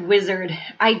gotta go with Wizard.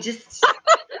 I just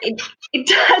it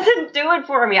doesn't do it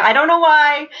for me. I don't know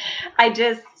why.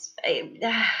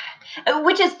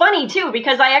 Which is funny too,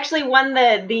 because I actually won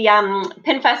the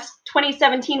Pinfest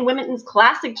 2017 Women's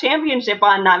Classic Championship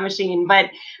on that machine.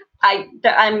 But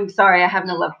I'm sorry, I have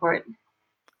no love for it.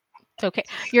 It's okay.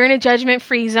 You're in a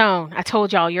judgment-free zone. I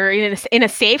told y'all, you're in a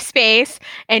safe space,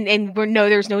 and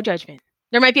there's no judgment.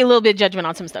 There might be a little bit of judgment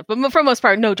on some stuff, but for the most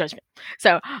part, no judgment.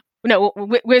 So, no,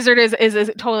 Wizard is a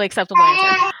totally acceptable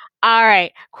answer. All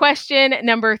right. Question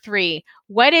number 3.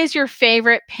 What is your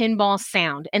favorite pinball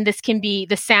sound? And this can be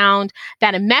the sound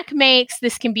that a mech makes.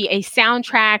 This can be a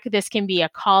soundtrack. This can be a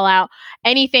call out.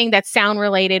 Anything that's sound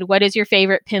related. What is your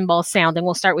favorite pinball sound? And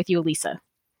we'll start with you, Elisa.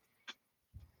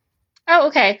 Oh,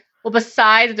 okay. Well,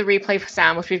 besides the replay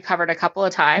sound, which we've covered a couple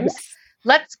of times,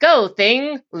 let's go,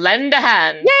 thing. Lend a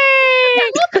hand. Yay!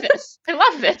 I love this. I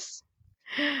love this.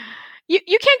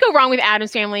 You can't go wrong with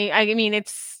Addams Family. I mean,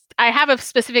 I have a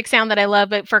specific sound that I love,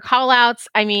 but for call outs,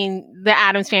 I mean, the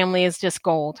Addams Family is just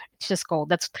gold. It's just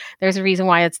gold. There's a reason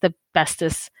why it's the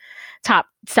bestest top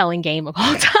selling game of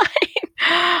all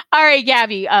time. All right,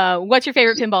 Gabby, what's your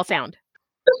favorite pinball sound?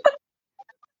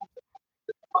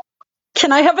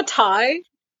 Can I have a tie?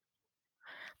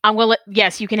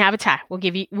 Yes, you can have a tie. We'll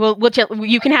give you.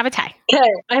 You can have a tie.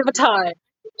 Okay, I have a tie.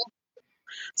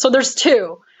 So there's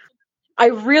 2. I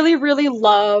really, really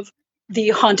love the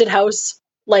Haunted House,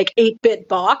 8-bit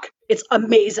Bach. It's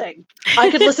amazing. I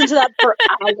could listen to that for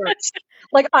hours.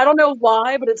 I don't know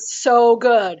why, but it's so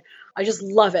good. I just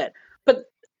love it. But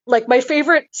my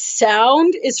favorite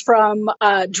sound is from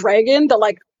Dragon,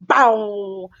 the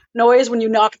bow noise when you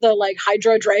knock the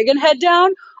Hydra Dragon head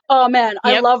down. Oh man, yep.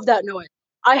 I love that noise.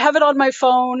 I have it on my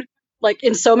phone,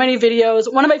 in so many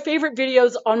videos. One of my favorite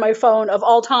videos on my phone of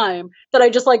all time that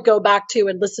I just go back to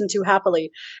and listen to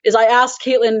happily is I asked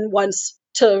Caitlin once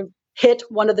to hit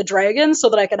one of the dragons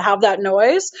so that I could have that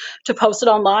noise to post it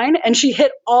online. And she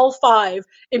hit all 5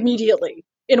 immediately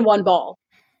in one ball.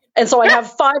 And so I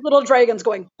have 5 little dragons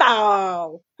going,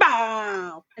 bow,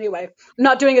 bow. Anyway, I'm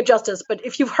not doing it justice, but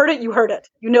if you've heard it, you heard it.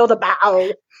 You know the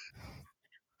bow.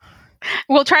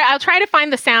 I'll try to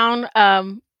find the sound,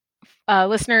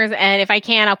 listeners, and if I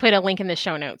can, I'll put a link in the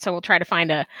show notes. So we'll try to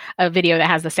find a video that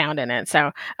has the sound in it.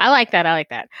 So I like that.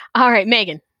 All right,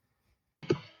 Megan.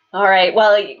 All right.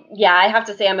 Well, yeah, I have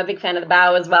to say I'm a big fan of the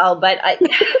bow as well, but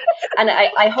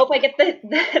I hope I get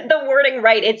the wording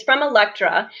right. It's from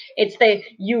Electra. It's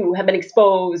you have been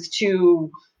exposed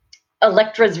to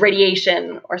Electra's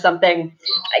radiation or something.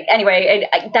 Anyway,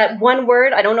 that one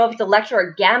word, I don't know if it's Electra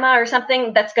or Gamma or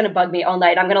something, that's going to bug me all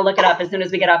night. I'm going to look it up as soon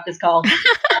as we get off this call. but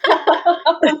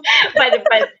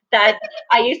that,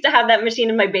 I used to have that machine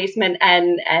in my basement,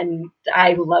 and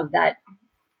I love that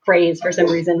phrase for some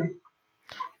reason.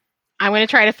 I'm going to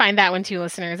try to find that one too,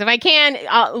 listeners. If I can,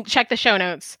 I'll check the show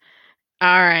notes.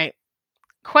 All right.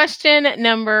 Question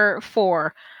number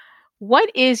 4.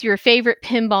 What is your favorite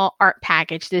pinball art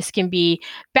package? This can be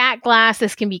back glass,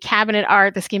 this can be cabinet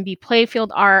art, this can be playfield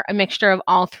art, a mixture of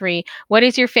all 3. What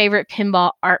is your favorite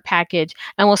pinball art package?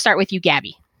 And we'll start with you,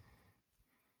 Gabby.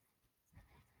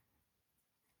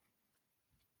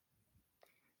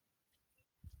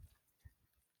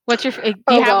 What's your? Do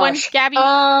you have one, Gabby?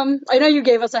 I know you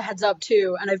gave us a heads up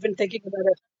too, and I've been thinking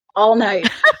about it all night.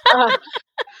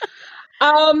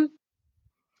 I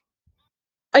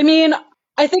mean,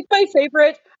 I think my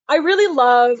favorite, I really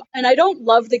love, and I don't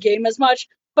love the game as much,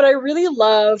 but I really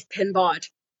love Pinbot.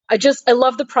 I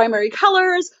love the primary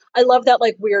colors. I love that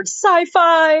weird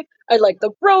sci-fi. I like the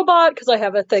robot because I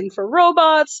have a thing for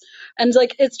robots, and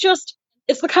it's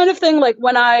the kind of thing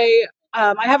when I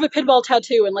have a pinball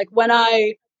tattoo, and when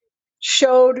I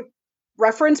showed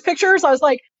reference pictures, I was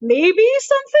like, maybe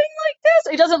something like this.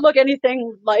 It doesn't look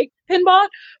anything like Pinbot,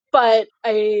 but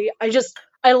I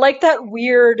like that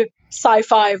weird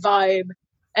sci-fi vibe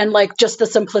and just the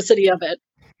simplicity of it.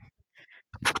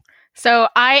 So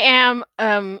I am,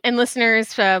 and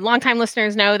listeners, longtime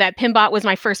listeners know that Pinbot was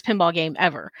my first pinball game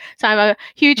ever. So I'm a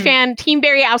huge fan. Team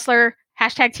Barry Ausler,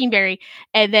 # Team Barry.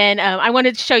 And then I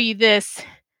wanted to show you this.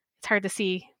 It's hard to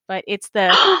see, but it's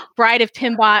the Bride of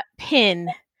Pinbot pin.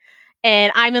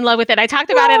 and I'm in love with it. I talked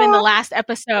about it in the last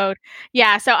episode.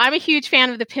 Yeah, so I'm a huge fan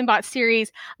of the Pinbot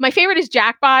series. My favorite is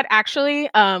Jackbot, actually,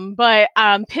 but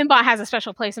Pinbot has a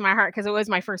special place in my heart because it was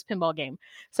my first pinball game.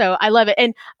 So I love it.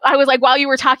 And I was like, while you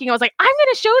were talking, I was like, I'm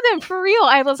going to show them for real.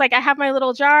 I was like, I have my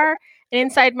little jar, and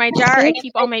inside my jar, I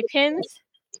keep all my pins,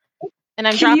 and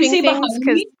I'm dropping things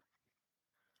because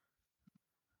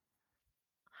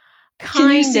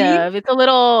kind of. It's a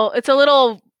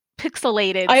little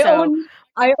pixelated.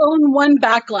 I own one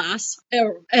back glass,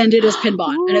 and it is Pinbot,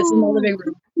 and it's in the living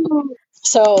room.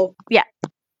 So yeah,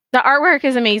 the artwork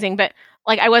is amazing. But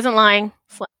like, I wasn't lying.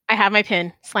 I have my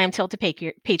pin, Slam Tilt to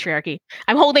Patriarchy.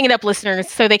 I'm holding it up, listeners,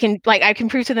 so they can I can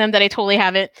prove to them that I totally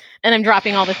have it, and I'm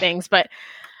dropping all the things. But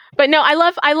no, I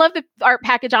love the art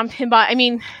package on Pinbot. I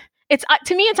mean, it's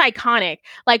to me, it's iconic.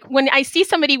 Like when I see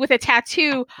somebody with a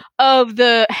tattoo of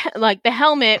the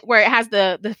helmet where it has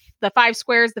the 5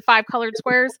 squares, the 5 colored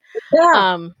squares.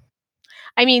 Yeah.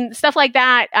 I mean, stuff like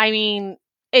that. I mean,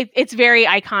 it's very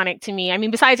iconic to me. I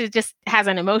mean, besides it just has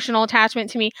an emotional attachment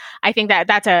to me, I think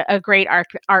that's a great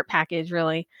art package,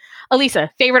 really.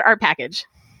 Elisa, favorite art package?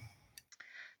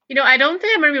 I don't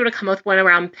think I'm going to be able to come up with one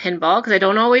around pinball because I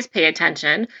don't always pay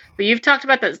attention. But you've talked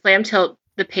about that Slam Tilt,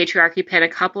 the Patriarchy pin a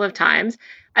couple of times.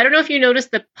 I don't know if you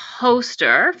noticed the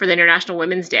poster for the International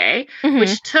Women's Day,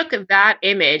 which took that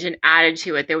image and added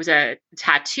to it. There was a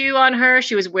tattoo on her.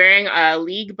 She was wearing a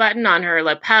league button on her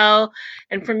lapel.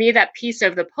 And for me, that piece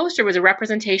of the poster was a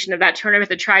representation of that tournament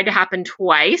that tried to happen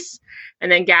twice. And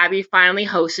then Gabby finally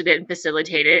hosted it and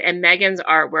facilitated it, and Megan's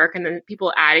artwork, and then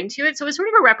people adding to it. So it's sort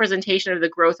of a representation of the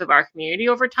growth of our community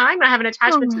over time. And I have an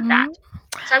attachment to that.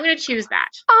 So I'm going to choose that.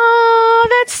 Oh,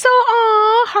 that's so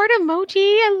heart emoji.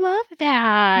 I love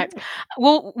that.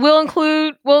 We'll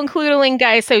include a link,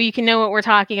 guys, so you can know what we're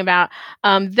talking about.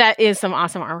 That is some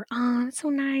awesome art. Oh, that's so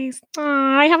nice. Oh,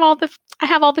 I have all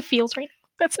the feels right now.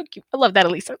 That's so cute. I love that,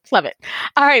 Elisa. Love it.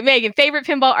 All right, Megan, favorite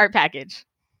pinball art package?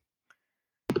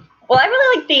 Well, I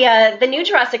really like the new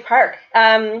Jurassic Park.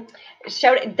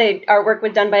 The artwork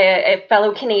was done by a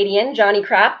fellow Canadian, Johnny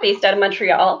Krapp, based out of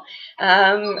Montreal.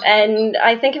 And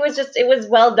I think it was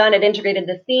well done. It integrated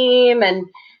the theme,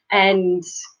 and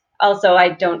also I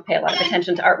don't pay a lot of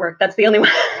attention to artwork. That's the only one.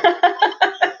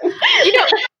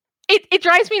 It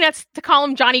drives me nuts to call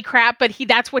him Johnny Krapp, but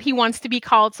that's what he wants to be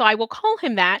called, so I will call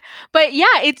him that. But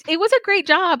yeah, it was a great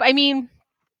job. I mean,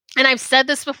 and I've said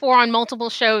this before on multiple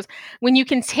shows, when you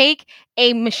can take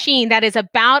a machine that is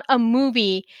about a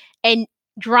movie and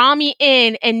draw me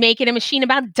in and make it a machine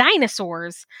about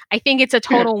dinosaurs, I think it's a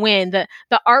total win. The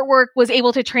artwork was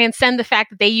able to transcend the fact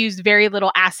that they used very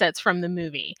little assets from the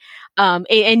movie.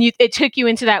 It took you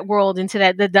into that world, into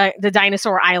the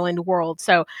dinosaur island world.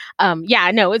 So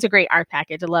it's a great art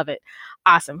package. I love it.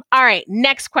 Awesome. All right.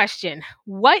 Next question.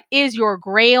 What is your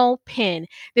Grail pin?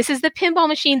 This is the pinball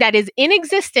machine that is in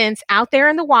existence out there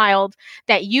in the wild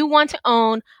that you want to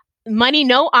own, money,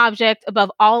 no object,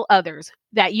 above all others,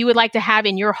 that you would like to have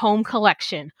in your home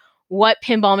collection. What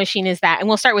pinball machine is that? And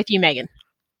we'll start with you, Megan.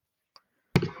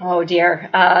 Oh, dear.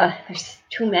 There's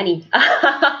too many.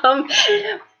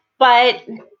 But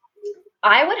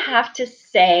I would have to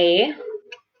say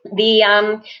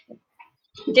the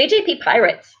JJP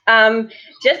Pirates,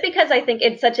 just because I think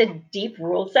it's such a deep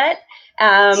rule set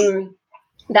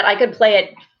that I could play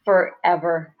it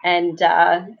forever, and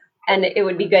it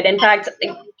would be good. In fact,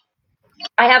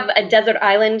 I have a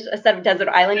set of Desert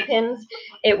Island pins.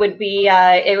 It would be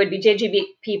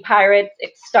JGP Pirates,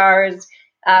 Stars,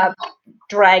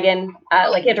 Dragon,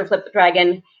 like Interflip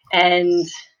Dragon, and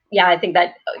yeah, I think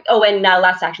that. Oh, and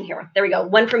Last Action Hero. There we go.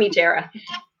 One from each era.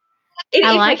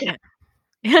 I like it.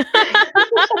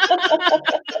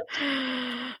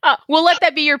 We'll let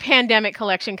that be your pandemic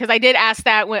collection, because I did ask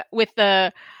that with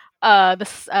the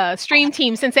stream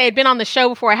team. Since they had been on the show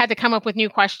before, I had to come up with new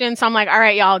questions. So I'm like, all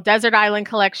right, y'all, Desert Island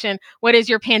collection. What is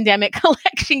your pandemic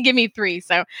collection? Give me 3.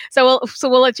 So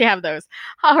we'll let you have those.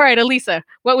 All right, Elisa,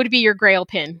 what would be your Grail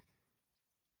pin?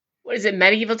 What is it?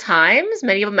 Medieval Times?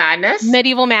 Medieval Madness?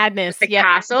 Medieval Madness. The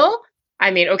castle? I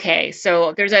mean, okay,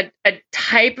 so there's a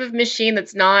type of machine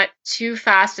that's not too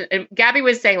fast. And Gabby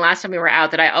was saying last time we were out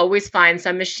that I always find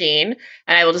some machine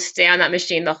and I will just stay on that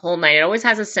machine the whole night. It always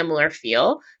has a similar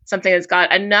feel, something that's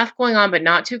got enough going on but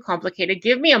not too complicated.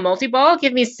 Give me a multi-ball.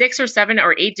 Give me 6 or 7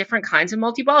 or 8 different kinds of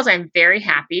multi-balls. I'm very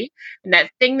happy. And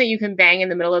that thing that you can bang in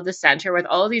the middle of the center with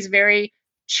all of these very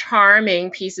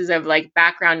charming pieces of like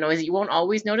background noise that you won't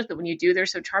always notice, but when you do, they're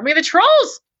so charming. The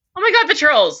trolls! Oh my God, the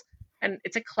trolls! And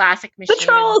it's a classic machine. The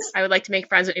trolls! I would like to make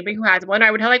friends with anybody who has one. I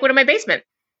would have like one in my basement.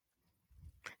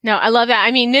 No, I love that.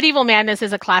 I mean, Medieval Madness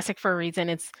is a classic for a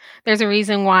reason. There's a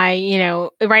reason why,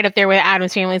 right up there with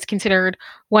Addams Family, it's considered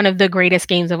one of the greatest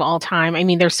games of all time. I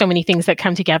mean, there's so many things that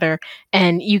come together,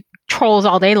 and you trolls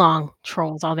all day long.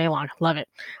 Love it.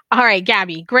 All right,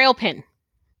 Gabby, Grail Pin.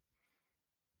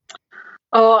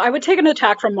 Oh, I would take an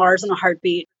Attack from Mars in a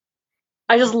heartbeat.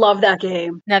 I just love that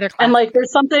game. Another classic. And like,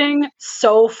 there's something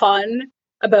so fun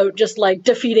about just like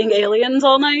defeating aliens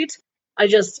all night.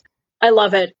 I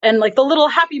love it. And like the little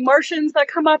happy Martians that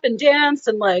come up and dance,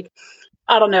 and like,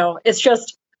 I don't know. It's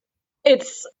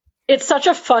such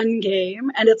a fun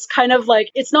game, and it's kind of like,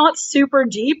 it's not super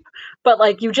deep, but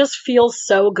like you just feel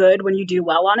so good when you do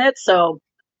well on it. So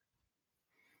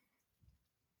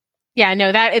yeah,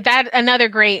 no, that another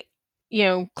great,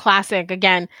 classic,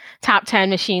 again, top 10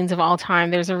 machines of all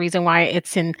time. There's a reason why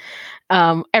it's in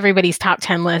everybody's top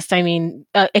 10 list. I mean,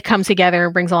 it comes together,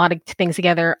 brings a lot of things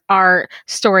together: art,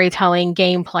 storytelling,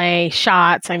 gameplay,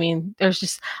 shots. I mean, there's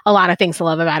just a lot of things to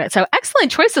love about it. So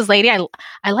excellent choices, lady.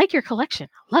 I like your collection.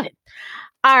 Love it.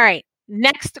 All right.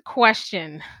 Next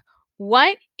question.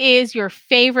 What is your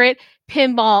favorite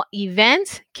pinball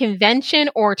event, convention,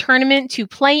 or tournament to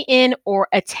play in or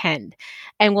attend?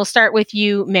 And we'll start with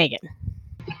you, Megan.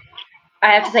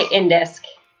 I have to say Indisc.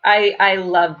 I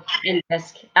love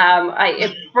Indisc.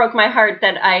 It broke my heart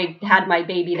that I had my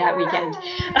baby that weekend.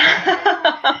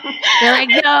 You're like,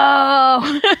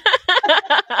 no.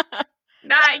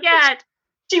 Not yet.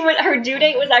 Her due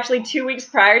date was actually 2 weeks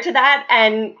prior to that,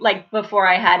 and like before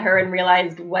I had her and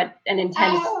realized what an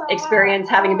intense experience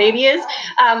having a baby is,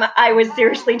 I was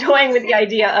seriously toying with the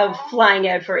idea of flying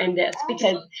out for Indisc,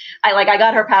 because I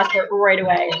got her passport right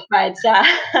away. But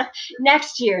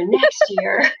next year.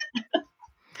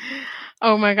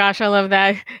 Oh my gosh, I love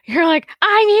that. You're like,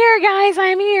 I'm here, guys.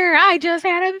 I'm here. I just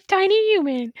had a tiny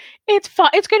human. It's fun.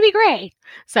 It's gonna be great.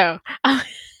 So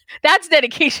that's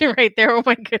dedication right there. Oh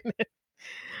my goodness.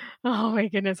 Oh my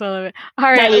goodness, I love it. All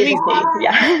right,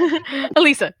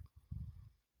 Elisa.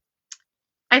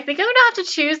 I think I'm going to have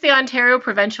to choose the Ontario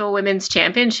Provincial Women's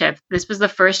Championship. This was the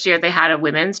first year they had a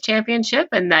women's championship,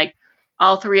 and like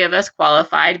all three of us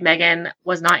qualified. Megan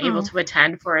was not able to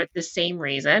attend for the same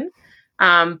reason.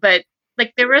 But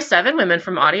like there were 7 women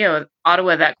from Ottawa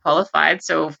that qualified.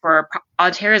 So for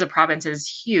Ontario as a province is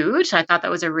huge. I thought that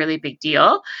was a really big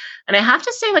deal. And I have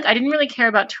to say, like, I didn't really care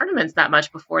about tournaments that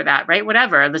much before that, right?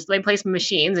 Whatever. Let's play some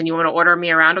machines and you want to order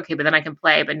me around. Okay, but then I can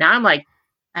play. But now I'm like,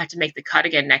 I have to make the cut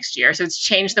again next year. So it's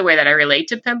changed the way that I relate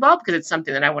to pinball, because it's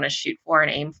something that I want to shoot for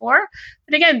and aim for.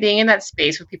 But again, being in that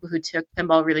space with people who took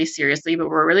pinball really seriously, but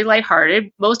were really lighthearted.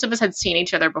 Most of us had seen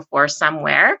each other before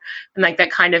somewhere, and like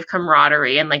that kind of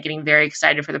camaraderie and like getting very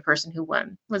excited for the person who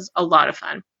won was a lot of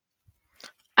fun.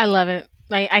 I love it.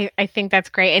 I think that's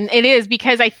great. And it is,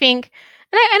 because I think,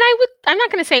 I'm not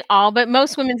going to say all, but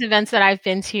most women's events that I've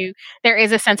been to, there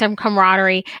is a sense of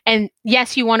camaraderie. And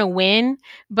yes, you want to win,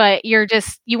 but you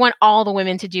want all the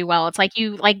women to do well. It's like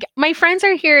my friends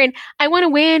are here and I want to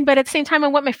win, but at the same time, I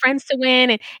want my friends to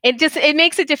win. And it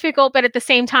makes it difficult. But at the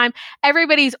same time,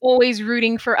 everybody's always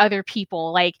rooting for other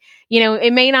people. Like,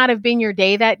 it may not have been your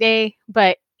day that day,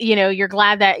 but you're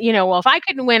glad that, well, if I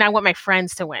couldn't win, I want my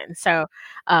friends to win. So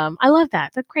I love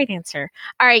that. That's a great answer.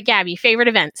 All right, Gabby, favorite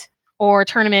event or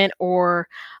tournament or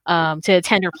to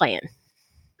attend or play in?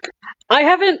 I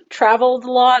haven't traveled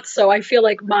a lot, so I feel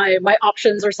like my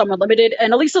options are somewhat limited.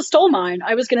 And Elisa stole mine.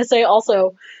 I was going to say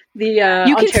also the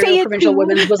Ontario Provincial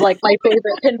Women's was like my favorite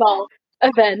pinball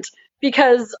event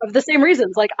because of the same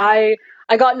reasons. Like I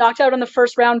got knocked out in the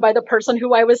first round by the person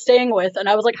who I was staying with, and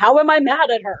I was like, how am I mad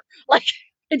at her? Like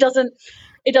it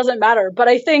doesn't matter. But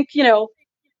I think,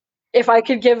 if I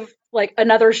could give like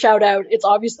another shout out, it's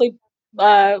obviously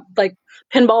like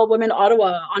Pinball Women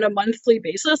Ottawa on a monthly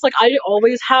basis. Like I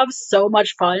always have so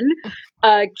much fun.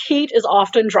 Kate is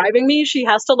often driving me. She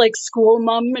has to like school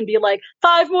mom and be like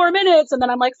 5 more minutes, and then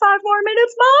I'm like 5 more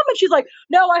minutes, mom, and she's like,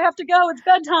 no, I have to go, it's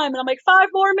bedtime, and I'm like 5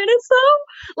 more minutes though.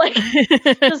 Like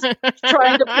just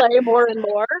trying to play more and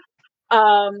more.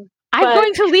 I'm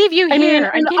going to leave you here.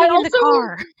 I'm getting in the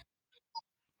car.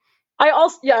 I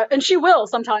also, and she will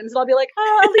sometimes. And I'll be like,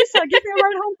 Lisa, give me a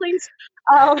ride home, please.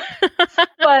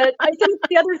 But I think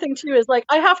the other thing too is like,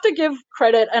 I have to give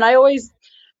credit, and I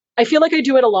feel like I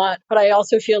do it a lot, but I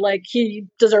also feel like he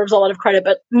deserves a lot of credit.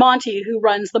 But Monty, who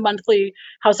runs the monthly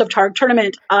House of Targ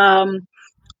tournament,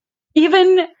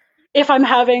 even if I'm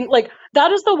having like,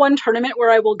 that is the one tournament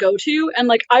where I will go to, and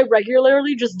like I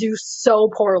regularly just do so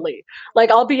poorly.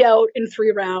 Like I'll be out in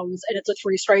 3 rounds and it's a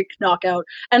 3-strike knockout,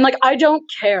 and like I don't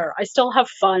care. I still have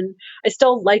fun. I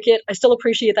still like it. I still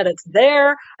appreciate that it's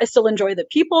there. I still enjoy the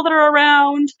people that are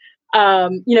around.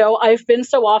 I've been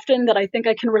so often that I think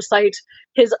I can recite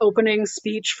his opening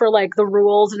speech for like the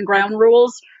rules and ground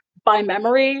rules by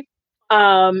memory.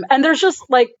 And there's just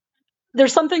like,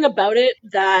 there's something about it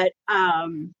that, I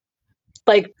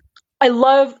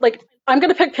love, like, I'm going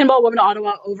to pick Pinball Women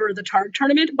Ottawa over the Targ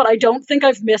tournament, but I don't think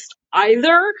I've missed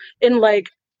either in like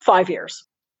 5 years.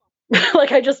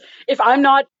 Like, if I'm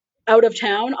not out of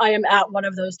town, I am at one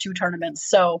of those two tournaments.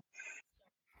 So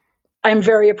I'm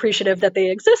very appreciative that they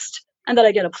exist and that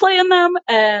I get to play in them.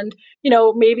 And,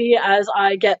 maybe as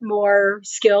I get more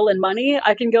skill and money,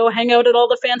 I can go hang out at all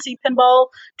the fancy pinball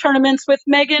tournaments with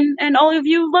Megan and all of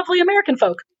you lovely American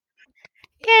folk.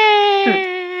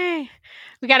 Yay!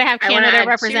 We got to have Canada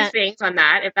represent. 2 things on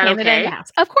that, if that's Canada okay.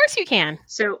 Of course you can.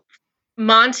 So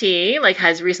Monty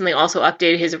has recently also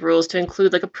updated his rules to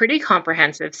include a pretty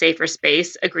comprehensive safer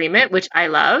space agreement, which I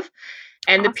love.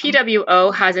 And awesome. The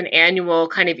PWO has an annual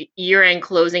kind of year-end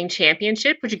closing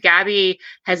championship, which Gabby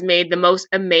has made the most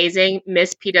amazing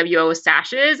Miss PWO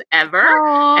sashes ever.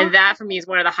 Aww. And that for me is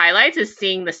one of the highlights, is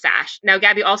seeing the sash. Now,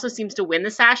 Gabby also seems to win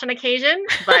the sash on occasion,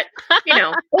 but, only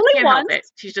can't once. help it.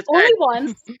 She's just only good.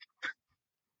 once.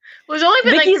 Well, there's only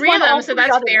been Vicky's 3 of them, so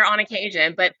that's others. fair on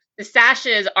occasion. But the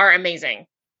sashes are amazing.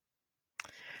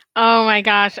 Oh my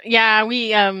gosh. Yeah,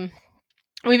 we've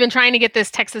been trying to get this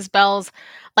Texas Bells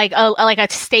like a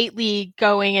state league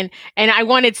going, and I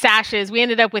wanted sashes. We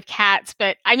ended up with cats,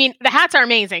 but I mean the hats are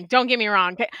amazing. Don't get me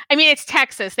wrong. I mean, it's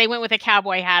Texas. They went with a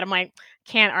cowboy hat. I'm like,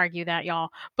 can't argue that, y'all.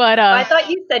 But I thought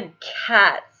you said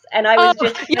cats, and I was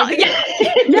just we got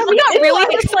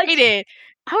really excited.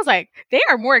 I was like, they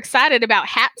are more excited about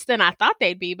hats than I thought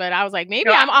they'd be, but I was like,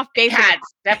 maybe I'm off base.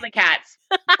 Cats, definitely cats.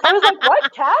 I was like,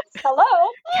 what? Cats? Hello?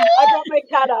 I brought my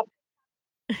cat up.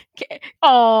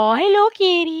 Oh, hello,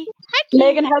 kitty. Hi, kitty.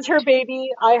 Megan has her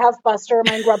baby. I have Buster,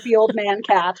 my grumpy old man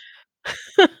cat.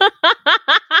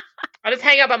 I'll just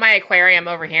hang up at my aquarium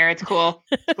over here. It's cool.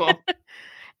 It's cool.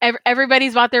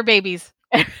 Everybody's bought their babies.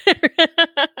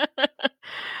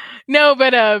 No,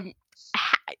 but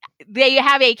they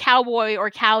have a cowboy or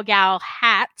cowgal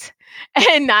hat,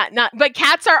 and not. But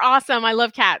cats are awesome. I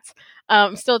love cats.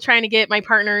 I'm still trying to get my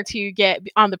partner to get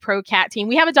on the pro cat team.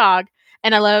 We have a dog.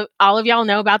 And I love, all of y'all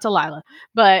know about Delilah,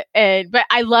 but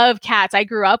I love cats. I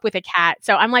grew up with a cat,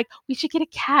 so I'm like, we should get a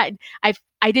cat. I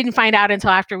didn't find out until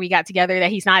after we got together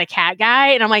that he's not a cat guy,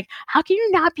 and I'm like, how can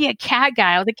you not be a cat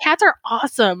guy? The cats are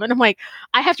awesome, and I'm like,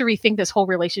 I have to rethink this whole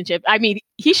relationship. I mean,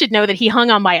 he should know that he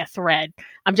hung on by a thread.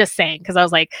 I'm just saying, because I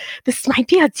was like, this might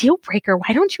be a deal breaker.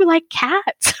 Why don't you like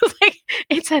cats? Like,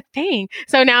 it's a thing.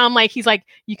 So now I'm like, he's like,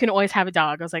 you can always have a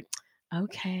dog. I was like,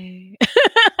 okay.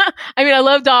 I mean, I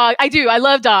love dogs. I do. I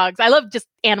love dogs. I love just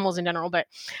animals in general, but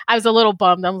I was a little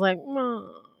bummed. I was like,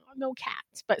 no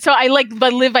cats. But so I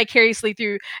live vicariously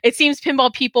through, it seems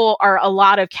pinball people are a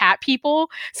lot of cat people.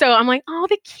 So I'm like, oh,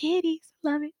 the kitties.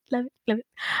 Love it, love it, love it.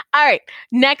 All right.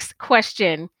 Next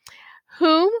question.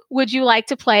 Whom would you like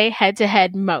to play head to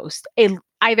head most?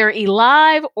 Either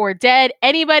alive or dead,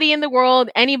 anybody in the world,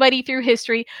 anybody through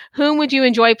history, whom would you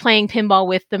enjoy playing pinball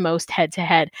with the most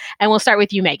head-to-head? And we'll start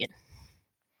with you, Megan.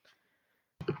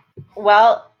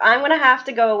 Well, I'm going to have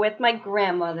to go with my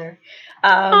grandmother.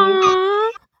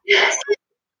 So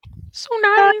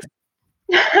nice.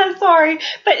 I'm sorry,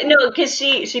 but no, because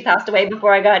she passed away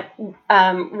before I got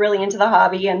really into the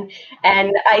hobby, and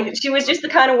she was just the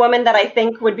kind of woman that I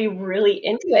think would be really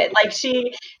into it. Like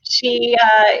she'd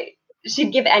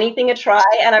give anything a try,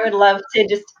 and I would love to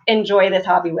just enjoy this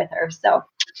hobby with her. So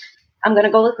I'm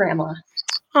gonna go with Grandma.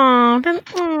 Oh,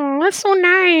 that's so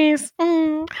nice.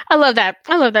 I love that.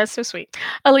 So sweet.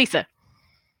 Elisa.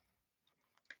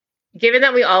 Given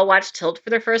that we all watched Tilt for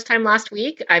the first time last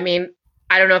week, I mean,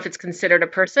 I don't know if it's considered a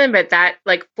person, but that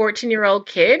 14-year-old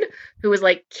kid who was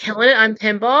killing it on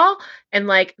pinball, and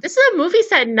this is a movie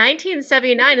set in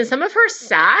 1979, and some of her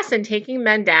sass and taking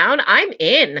men down, I'm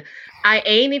in. I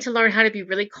need to learn how to be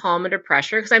really calm under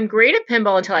pressure, because I'm great at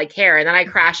pinball until I care, and then I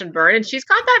crash and burn, and she's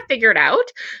got that figured out.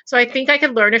 So I think I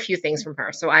could learn a few things from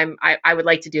her. So I would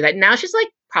like to do that. Now she's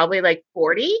probably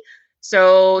 40.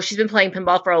 So she's been playing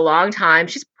pinball for a long time.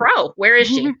 She's pro. Where is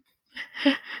she?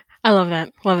 I love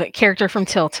that. Love it. Character from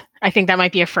Tilt. I think that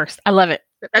might be a first. I love it.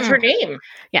 That's her name.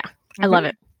 Yeah. I love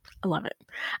it. I love it.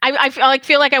 I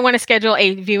feel like I want to schedule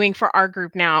a viewing for our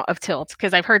group now of Tilt,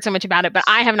 because I've heard so much about it, but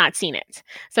I have not seen it.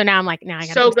 So now I'm like, now I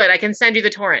got so good. I can send you the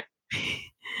torrent.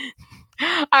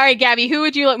 All right, Gabby, who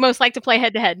would you most like to play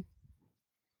head to head?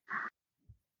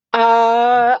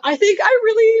 I think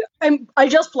I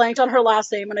just blanked on her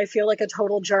last name, and I feel like a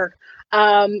total jerk.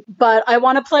 But I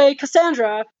want to play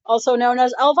Cassandra, also known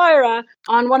as Elvira,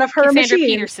 on one of her Cassandra machines.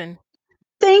 Peterson.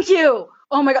 Thank you.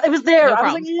 Oh my God, it was there. No I was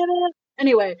problem. like, yeah.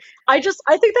 Anyway, I think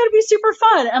that'd be super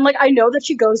fun. And like, I know that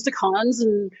she goes to cons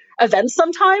and events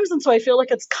sometimes. And so I feel like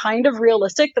it's kind of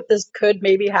realistic that this could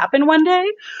maybe happen one day.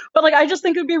 But like, I just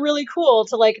think it'd be really cool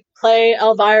to like play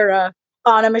Elvira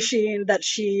on a machine that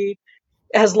she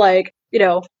has like,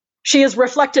 she is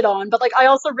reflected on. But like, I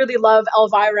also really love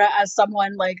Elvira as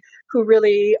someone like who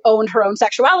really owned her own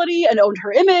sexuality and owned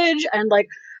her image and like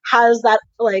has that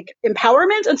like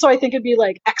empowerment. And so I think it'd be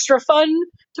like extra fun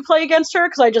to play against her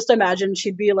because I just imagine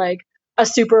she'd be like a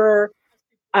super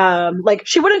like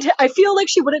I feel like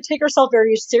she wouldn't take herself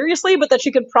very seriously, but that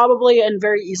she could probably and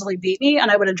very easily beat me, and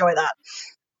I would enjoy that.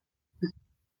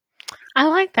 I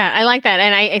like that.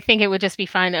 And I think it would just be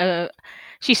fun.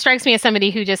 She strikes me as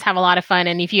somebody who just have a lot of fun.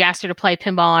 And if you asked her to play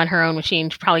pinball on her own machine,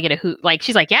 she'd probably get a hoot. Like,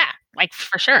 she's like, yeah, like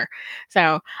for sure.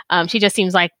 So she just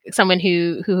seems like someone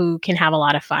who can have a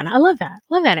lot of fun. I love that.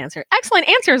 Love that answer. Excellent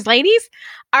answers, ladies.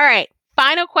 All right.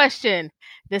 Final question.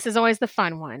 This is always the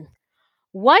fun one.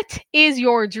 What is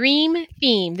your dream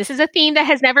theme? This is a theme that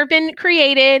has never been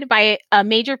created by a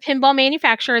major pinball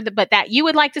manufacturer, but that you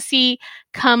would like to see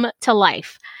come to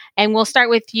life. And we'll start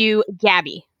with you,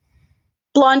 Gabby.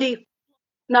 Blondie.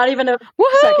 Not even a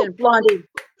second. Blondie.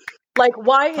 Like,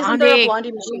 why isn't there a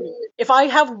Blondie machine? If I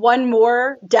have one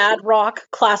more dad rock,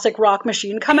 classic rock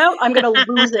machine come out, I'm going to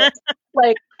lose it.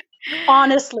 Like,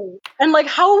 honestly. And like,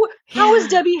 how is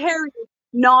Debbie Harry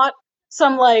not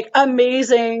some like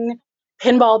amazing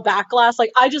pinball backglass?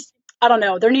 Like, I don't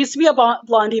know. There needs to be a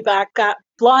Blondie backglass.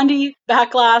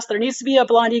 There needs to be a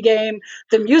Blondie game.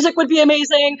 The music would be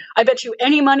amazing. I bet you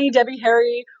any money Debbie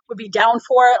Harry would be down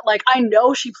for it. Like, I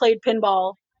know she played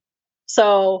pinball.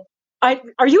 So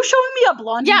are you showing me a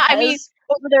Blondie Pez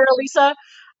over there, Elisa?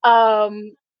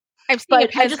 I've seen a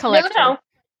Pez collection. No.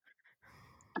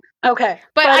 Okay.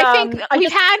 But I think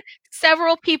we've had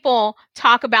several people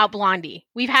talk about Blondie.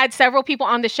 We've had several people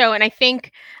on the show, and I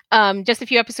think just a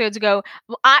few episodes ago,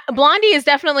 Blondie is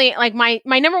definitely like my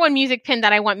number one music pin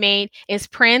that I want made is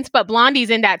Prince, but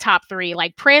Blondie's in that top three,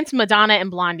 like Prince, Madonna,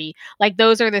 and Blondie. Like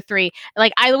those are the three.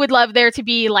 Like I would love there to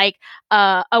be like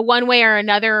a one way or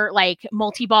another like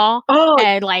multi-ball.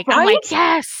 And like right? I'm like,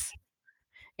 yes.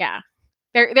 Yeah.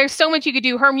 There's so much you could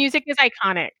do. Her music is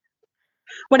iconic.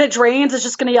 When it drains, it's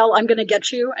just going to yell, I'm going to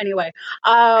get you. Anyway.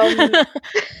 I'm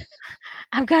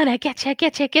going to get you.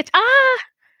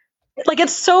 Like,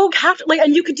 it's so like,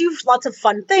 and you could do lots of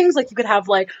fun things. Like, you could have,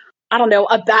 like, I don't know,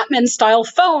 a Batman-style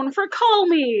phone for Call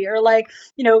Me. Or, like,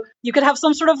 you could have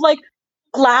some sort of, like,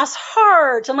 glass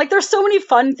heart. And, like, there's so many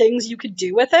fun things you could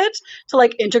do with it to,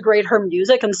 like, integrate her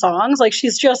music and songs. Like,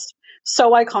 she's just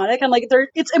so iconic, and like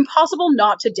it's impossible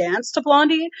not to dance to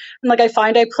Blondie. And like I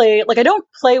find I don't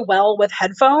play well with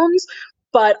headphones,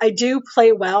 but I do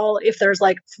play well if there's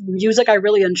like music I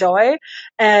really enjoy.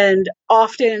 And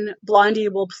often Blondie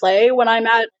will play when I'm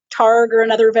at Targ or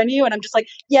another venue, and I'm just like,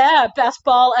 yeah, best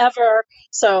ball ever.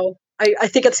 So I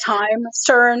think it's time.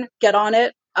 Stern, get on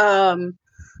it. I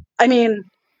mean,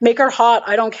 make her hot.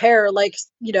 I don't care. Like,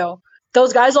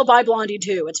 those guys will buy Blondie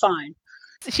too. It's fine.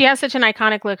 She has such an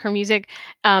iconic look. Her music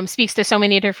speaks to so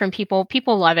many different people.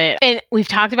 People love it. And we've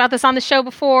talked about this on the show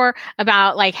before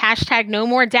about like hashtag no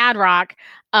more dad rock.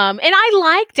 And I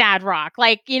like dad rock.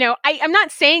 Like, I'm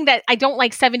not saying that I don't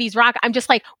like 70s rock. I'm just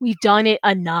like, we've done it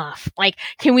enough. Like,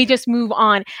 can we just move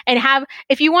on and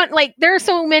if you want, like, there are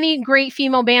so many great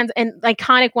female bands and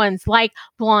iconic ones like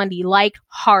Blondie, like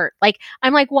Heart. Like,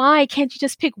 I'm like, why can't you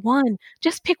just pick one?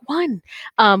 Just pick one.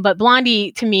 But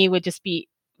Blondie to me would just be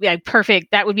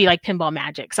perfect. That would be like pinball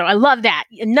magic. So I love that.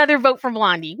 Another vote for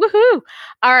Blondie. Woohoo!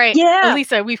 All right, yeah.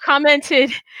 Elisa, we've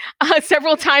commented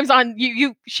several times on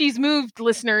you. She's moved,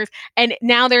 listeners, and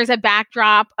now there's a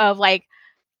backdrop of like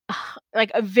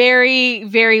a very,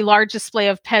 very large display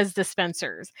of Pez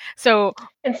dispensers. So,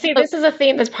 and see, this is a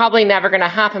theme that's probably never going to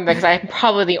happen because I'm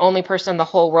probably the only person in the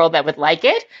whole world that would like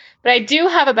it. But I do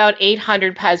have about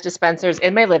 800 Pez dispensers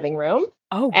in my living room.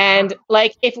 Oh, wow. And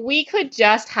like, if we could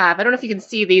just have, I don't know if you can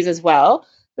see these as well,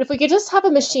 but if we could just have a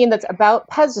machine that's about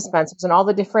Pez dispensers and all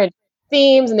the different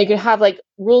themes, and they could have like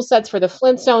rule sets for the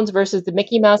Flintstones versus the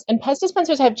Mickey Mouse. And Pez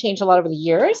dispensers have changed a lot over the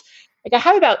years. Like I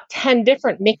have about 10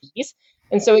 different Mickeys.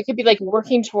 And so it could be like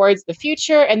working towards the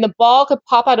future, and the ball could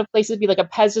pop out of places, be like a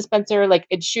Pez dispenser, like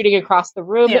it's shooting across the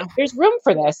room. Yeah. There's room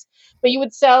for this, but you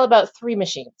would sell about 3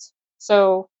 machines.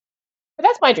 So but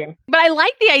that's my dream. But I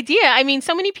like the idea. I mean,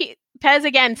 so many Pez,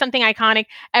 again, something iconic.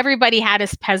 Everybody had a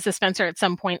Pez dispenser at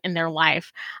some point in their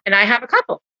life. And I have a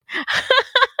couple.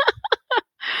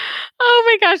 Oh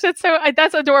my gosh, that's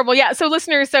adorable. Yeah. So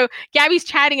listeners, Gabby's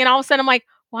chatting and all of a sudden I'm like,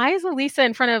 why is Elisa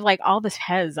in front of like all this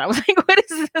Pez? I was like, what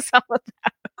is this all about?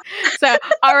 So,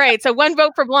 all right. So 1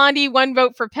 vote for Blondie, 1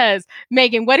 vote for Pez.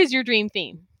 Megan, what is your dream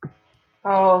theme?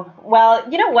 Oh, well,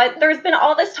 you know what? There's been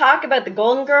all this talk about the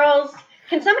Golden Girls.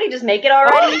 Can somebody just make it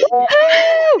already?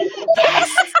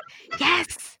 Yes.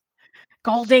 Yes.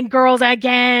 Golden Girls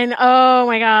again. Oh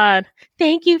my God.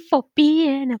 Thank you for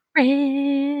being a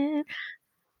friend.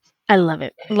 I love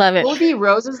it. Love it. Ruby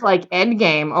Rose's like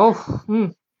Endgame. Oh.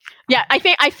 Yeah,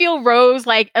 I feel Rose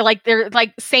like they're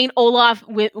like Saint Olaf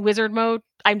wizard mode.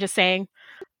 I'm just saying.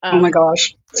 Oh my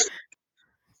gosh.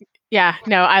 Yeah,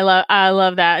 no, I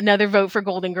love that. Another vote for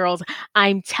Golden Girls.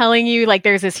 I'm telling you, like,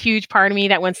 there's this huge part of me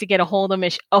that wants to get a hold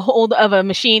of a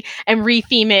machine and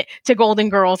retheme it to Golden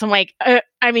Girls. I'm like, I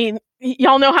mean,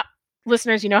 y'all know how,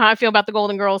 listeners, you know how I feel about the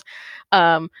Golden Girls.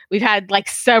 We've had like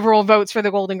several votes for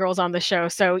the Golden Girls on the show,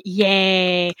 so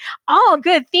yay! All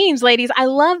good themes, ladies. I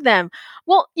love them.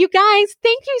 Well, you guys,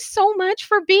 thank you so much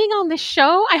for being on the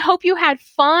show. I hope you had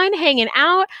fun hanging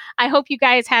out. I hope you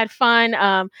guys had fun,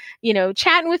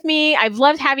 chatting with me. I've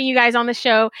loved having you guys on the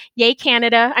show. Yay,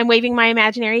 Canada. I'm waving my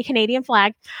imaginary Canadian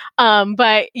flag.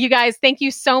 But you guys, thank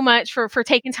you so much for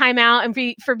taking time out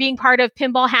and for being part of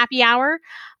Pinball Happy Hour.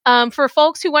 For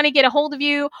folks who want to get a hold of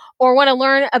you or want to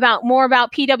learn more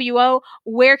about PWO,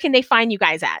 where can they find you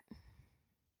guys at?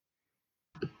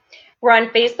 We're on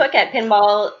Facebook at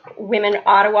Pinball Women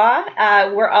Ottawa.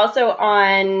 We're also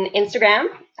on Instagram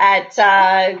at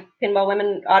Pinball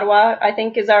Women Ottawa, I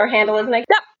think is our handle, isn't it?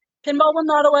 Yep. Pinball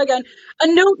Women Ottawa again. A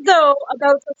note, though,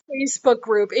 about the Facebook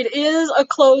group. It is a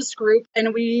closed group,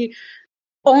 and we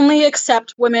only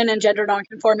accept women and gender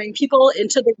nonconforming people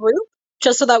into the group,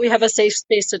 just so that we have a safe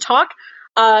space to talk.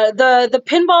 The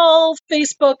Pinball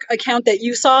Facebook account that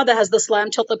you saw that has the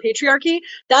Slam Tilt the Patriarchy,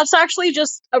 that's actually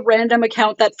just a random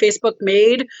account that Facebook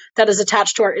made that is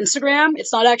attached to our Instagram.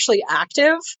 It's not actually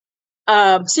active.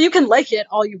 So you can like it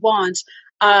all you want,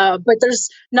 but there's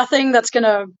nothing that's going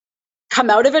to come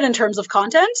out of it in terms of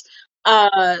content.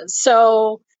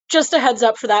 So just a heads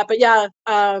up for that. But yeah,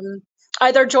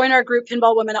 either join our group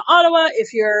Pinball Women of Ottawa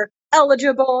if you're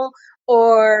eligible,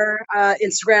 or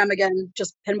Instagram, again,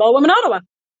 just Pinball Women Ottawa.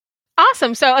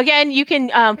 Awesome. So again, you can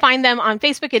find them on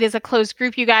Facebook. It is a closed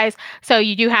group, you guys. So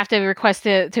you do have to request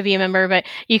to be a member, but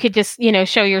you could just,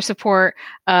 show your support,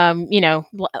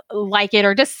 like it,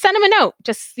 or just send them a note,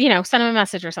 just, send them a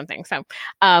message or something. So,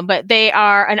 but they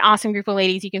are an awesome group of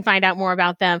ladies. You can find out more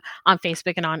about them on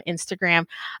Facebook and on Instagram.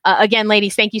 Again,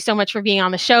 ladies, thank you so much for being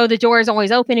on the show. The door is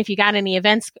always open. If you got any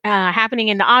events happening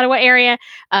in the Ottawa area,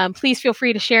 please feel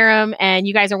free to share them. And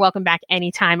you guys are welcome back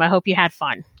anytime. I hope you had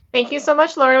fun. Thank you so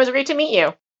much, Lauren. It was great to meet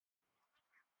you.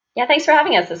 Yeah, thanks for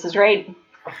having us. This is great.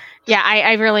 Yeah,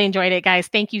 I really enjoyed it, guys.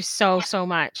 Thank you so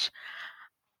much.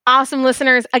 Awesome,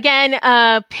 listeners. Again,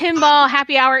 Pinball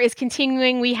Happy Hour is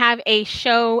continuing. We have a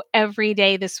show every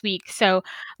day this week. So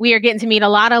we are getting to meet a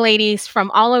lot of ladies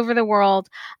from all over the world.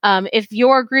 If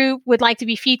your group would like to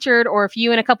be featured, or if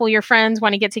you and a couple of your friends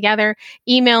want to get together,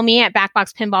 email me at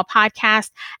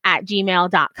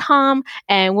backboxpinballpodcast@gmail.com,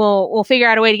 and we'll figure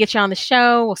out a way to get you on the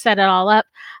show. We'll set it all up.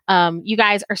 You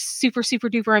guys are super, super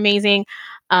duper amazing.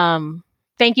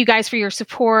 Thank you guys for your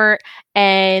support,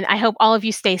 and I hope all of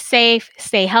you stay safe,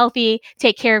 stay healthy,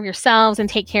 take care of yourselves, and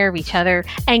take care of each other,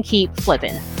 and keep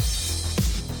flipping.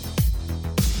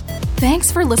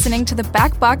 Thanks for listening to the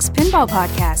Backbox Pinball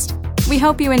Podcast. We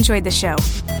hope you enjoyed the show.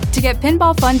 To get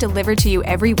pinball fun delivered to you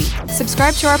every week,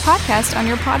 subscribe to our podcast on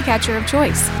your podcatcher of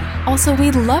choice. Also,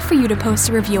 we'd love for you to post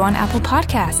a review on Apple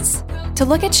Podcasts. To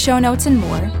look at show notes and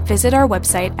more, visit our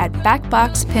website at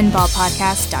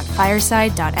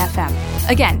backboxpinballpodcast.fireside.fm.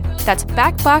 Again, that's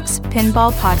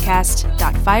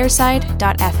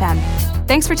backboxpinballpodcast.fireside.fm.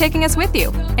 Thanks for taking us with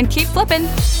you, and keep flipping!